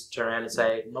to just turn around and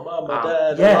say, my mum, my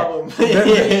dad,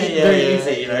 very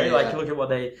easy, look at what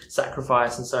they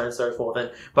sacrifice and so on and so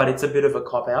forth. But it's a bit of a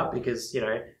cop out because,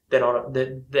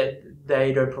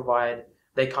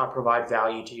 they can't provide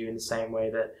value to you in the same way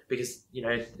that, because,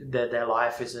 their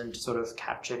life isn't sort of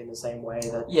captured in the same way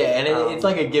that... Yeah, and it's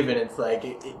like a given. It's like,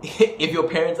 if your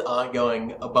parents aren't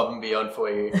going above and beyond for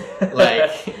you,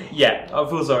 like... yeah, I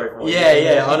feel sorry for you.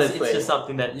 Yeah, honestly. It's just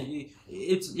something that, it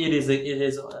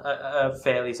is a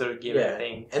fairly sort of given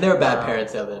thing. And there are bad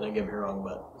parents out there, don't get me wrong,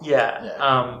 but...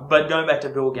 Yeah. But going back to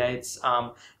Bill Gates,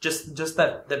 just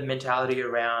that mentality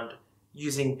around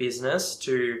using business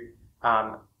to...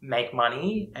 make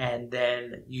money and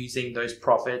then using those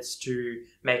profits to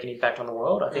make an impact on the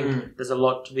world. I think there's a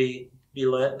lot to be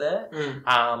learnt there.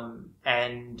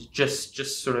 And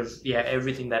just sort of,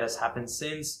 everything that has happened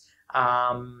since.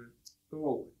 2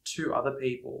 other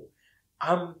people.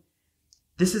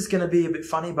 This is going to be a bit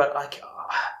funny, but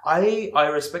I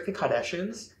respect the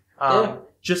Kardashians.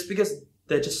 Just because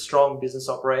they're just strong business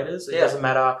operators. It doesn't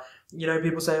matter.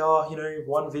 People say,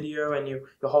 one video and your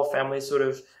whole family is sort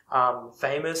of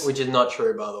famous. Which is not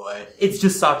true, by the way. It's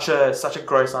just such a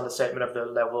gross understatement of the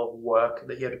level of work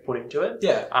that you have to put into it.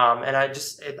 Yeah. And I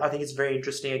think it's very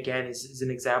interesting, again, is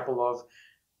an example of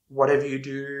whatever you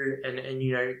do and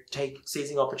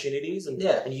seizing opportunities and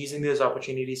using those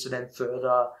opportunities to then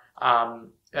further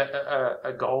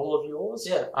a goal of yours.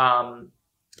 Yeah.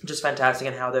 Just fantastic,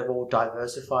 and how they've all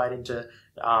diversified into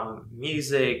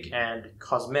music and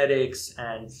cosmetics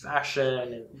and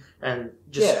fashion and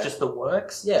just the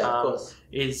works. Yeah, of course.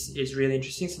 Is really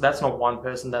interesting. So that's not one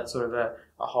person, that's sort of a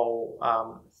whole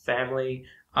family.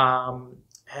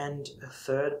 And a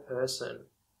third person.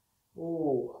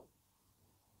 Ooh.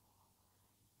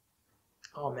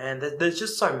 Oh man, there's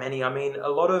just so many. I mean, a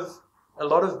lot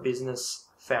of business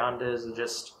founders are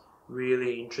just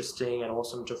really interesting and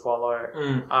awesome to follow.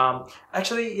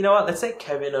 Actually, you know what? Let's say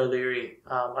Kevin O'Leary.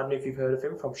 I don't know if you've heard of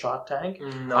him from Shark Tank.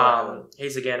 No.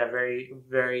 He's again a very,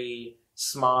 very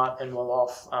smart and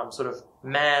well-off sort of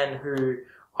man who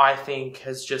I think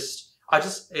I just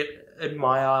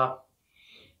admire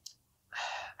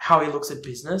how he looks at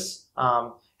business.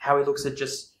 How he looks at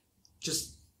just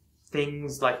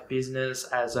things like business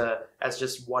as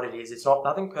just what it is. It's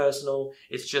nothing personal.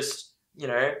 It's just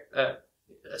a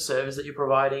service that you're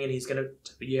providing, and he's going to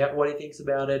tell you what he thinks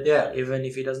about it, even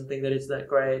if he doesn't think that it's that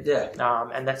great.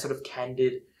 And that sort of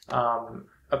candid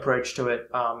approach to it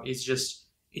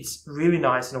it's really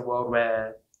nice in a world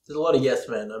where there's a lot of yes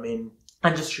men. I mean,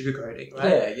 and just sugarcoating,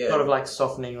 right? Yeah. Sort of like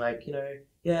softening, like,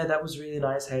 that was really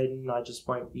nice, Hayden. I just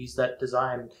won't use that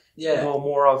design. Or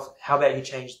more of, how about you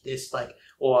change this, like,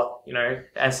 or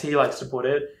as he likes to put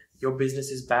it, your business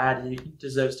is bad and it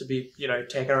deserves to be,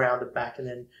 taken around the back and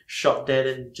then shot dead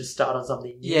and just start on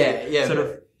something new. Yeah. Sort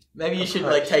of. Maybe you should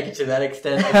take it to that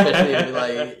extent, especially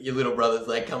if your little brother's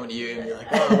coming to you and be like,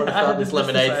 oh, I want to start this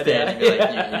lemonade stand, and be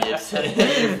like, you idiots.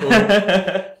 You fool.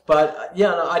 But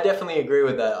I definitely agree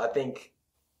with that. I think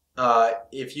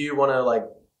if you want to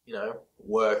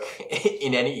work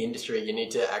in any industry, you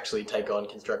need to actually take on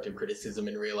constructive criticism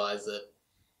and realize that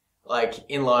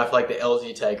in life, the L's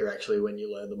you take are actually when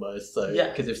you learn the most. So,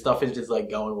 because if stuff is just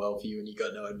going well for you and you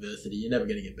got no adversity, you're never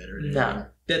going to get better at anything. No,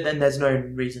 then there's no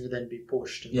reason to then be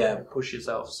pushed and push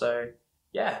yourself. So,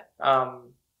 well,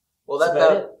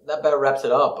 that about wraps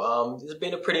it up. This has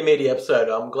been a pretty meaty episode.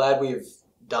 I'm glad we've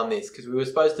done this because we were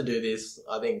supposed to do this,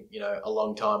 I think, a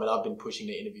long time, and I've been pushing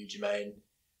to interview Germaine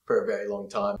for a very long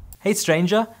time. Hey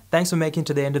stranger, thanks for making it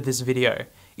to the end of this video.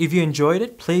 If you enjoyed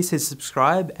it, please hit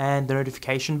subscribe and the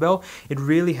notification bell. It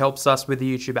really helps us with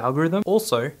the YouTube algorithm.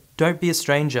 Also, don't be a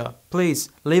stranger. Please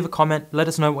leave a comment, let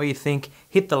us know what you think,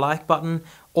 hit the like button.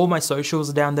 All my socials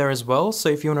are down there as well, so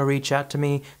if you want to reach out to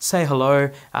me, say hello,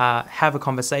 have a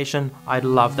conversation, I'd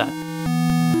love that.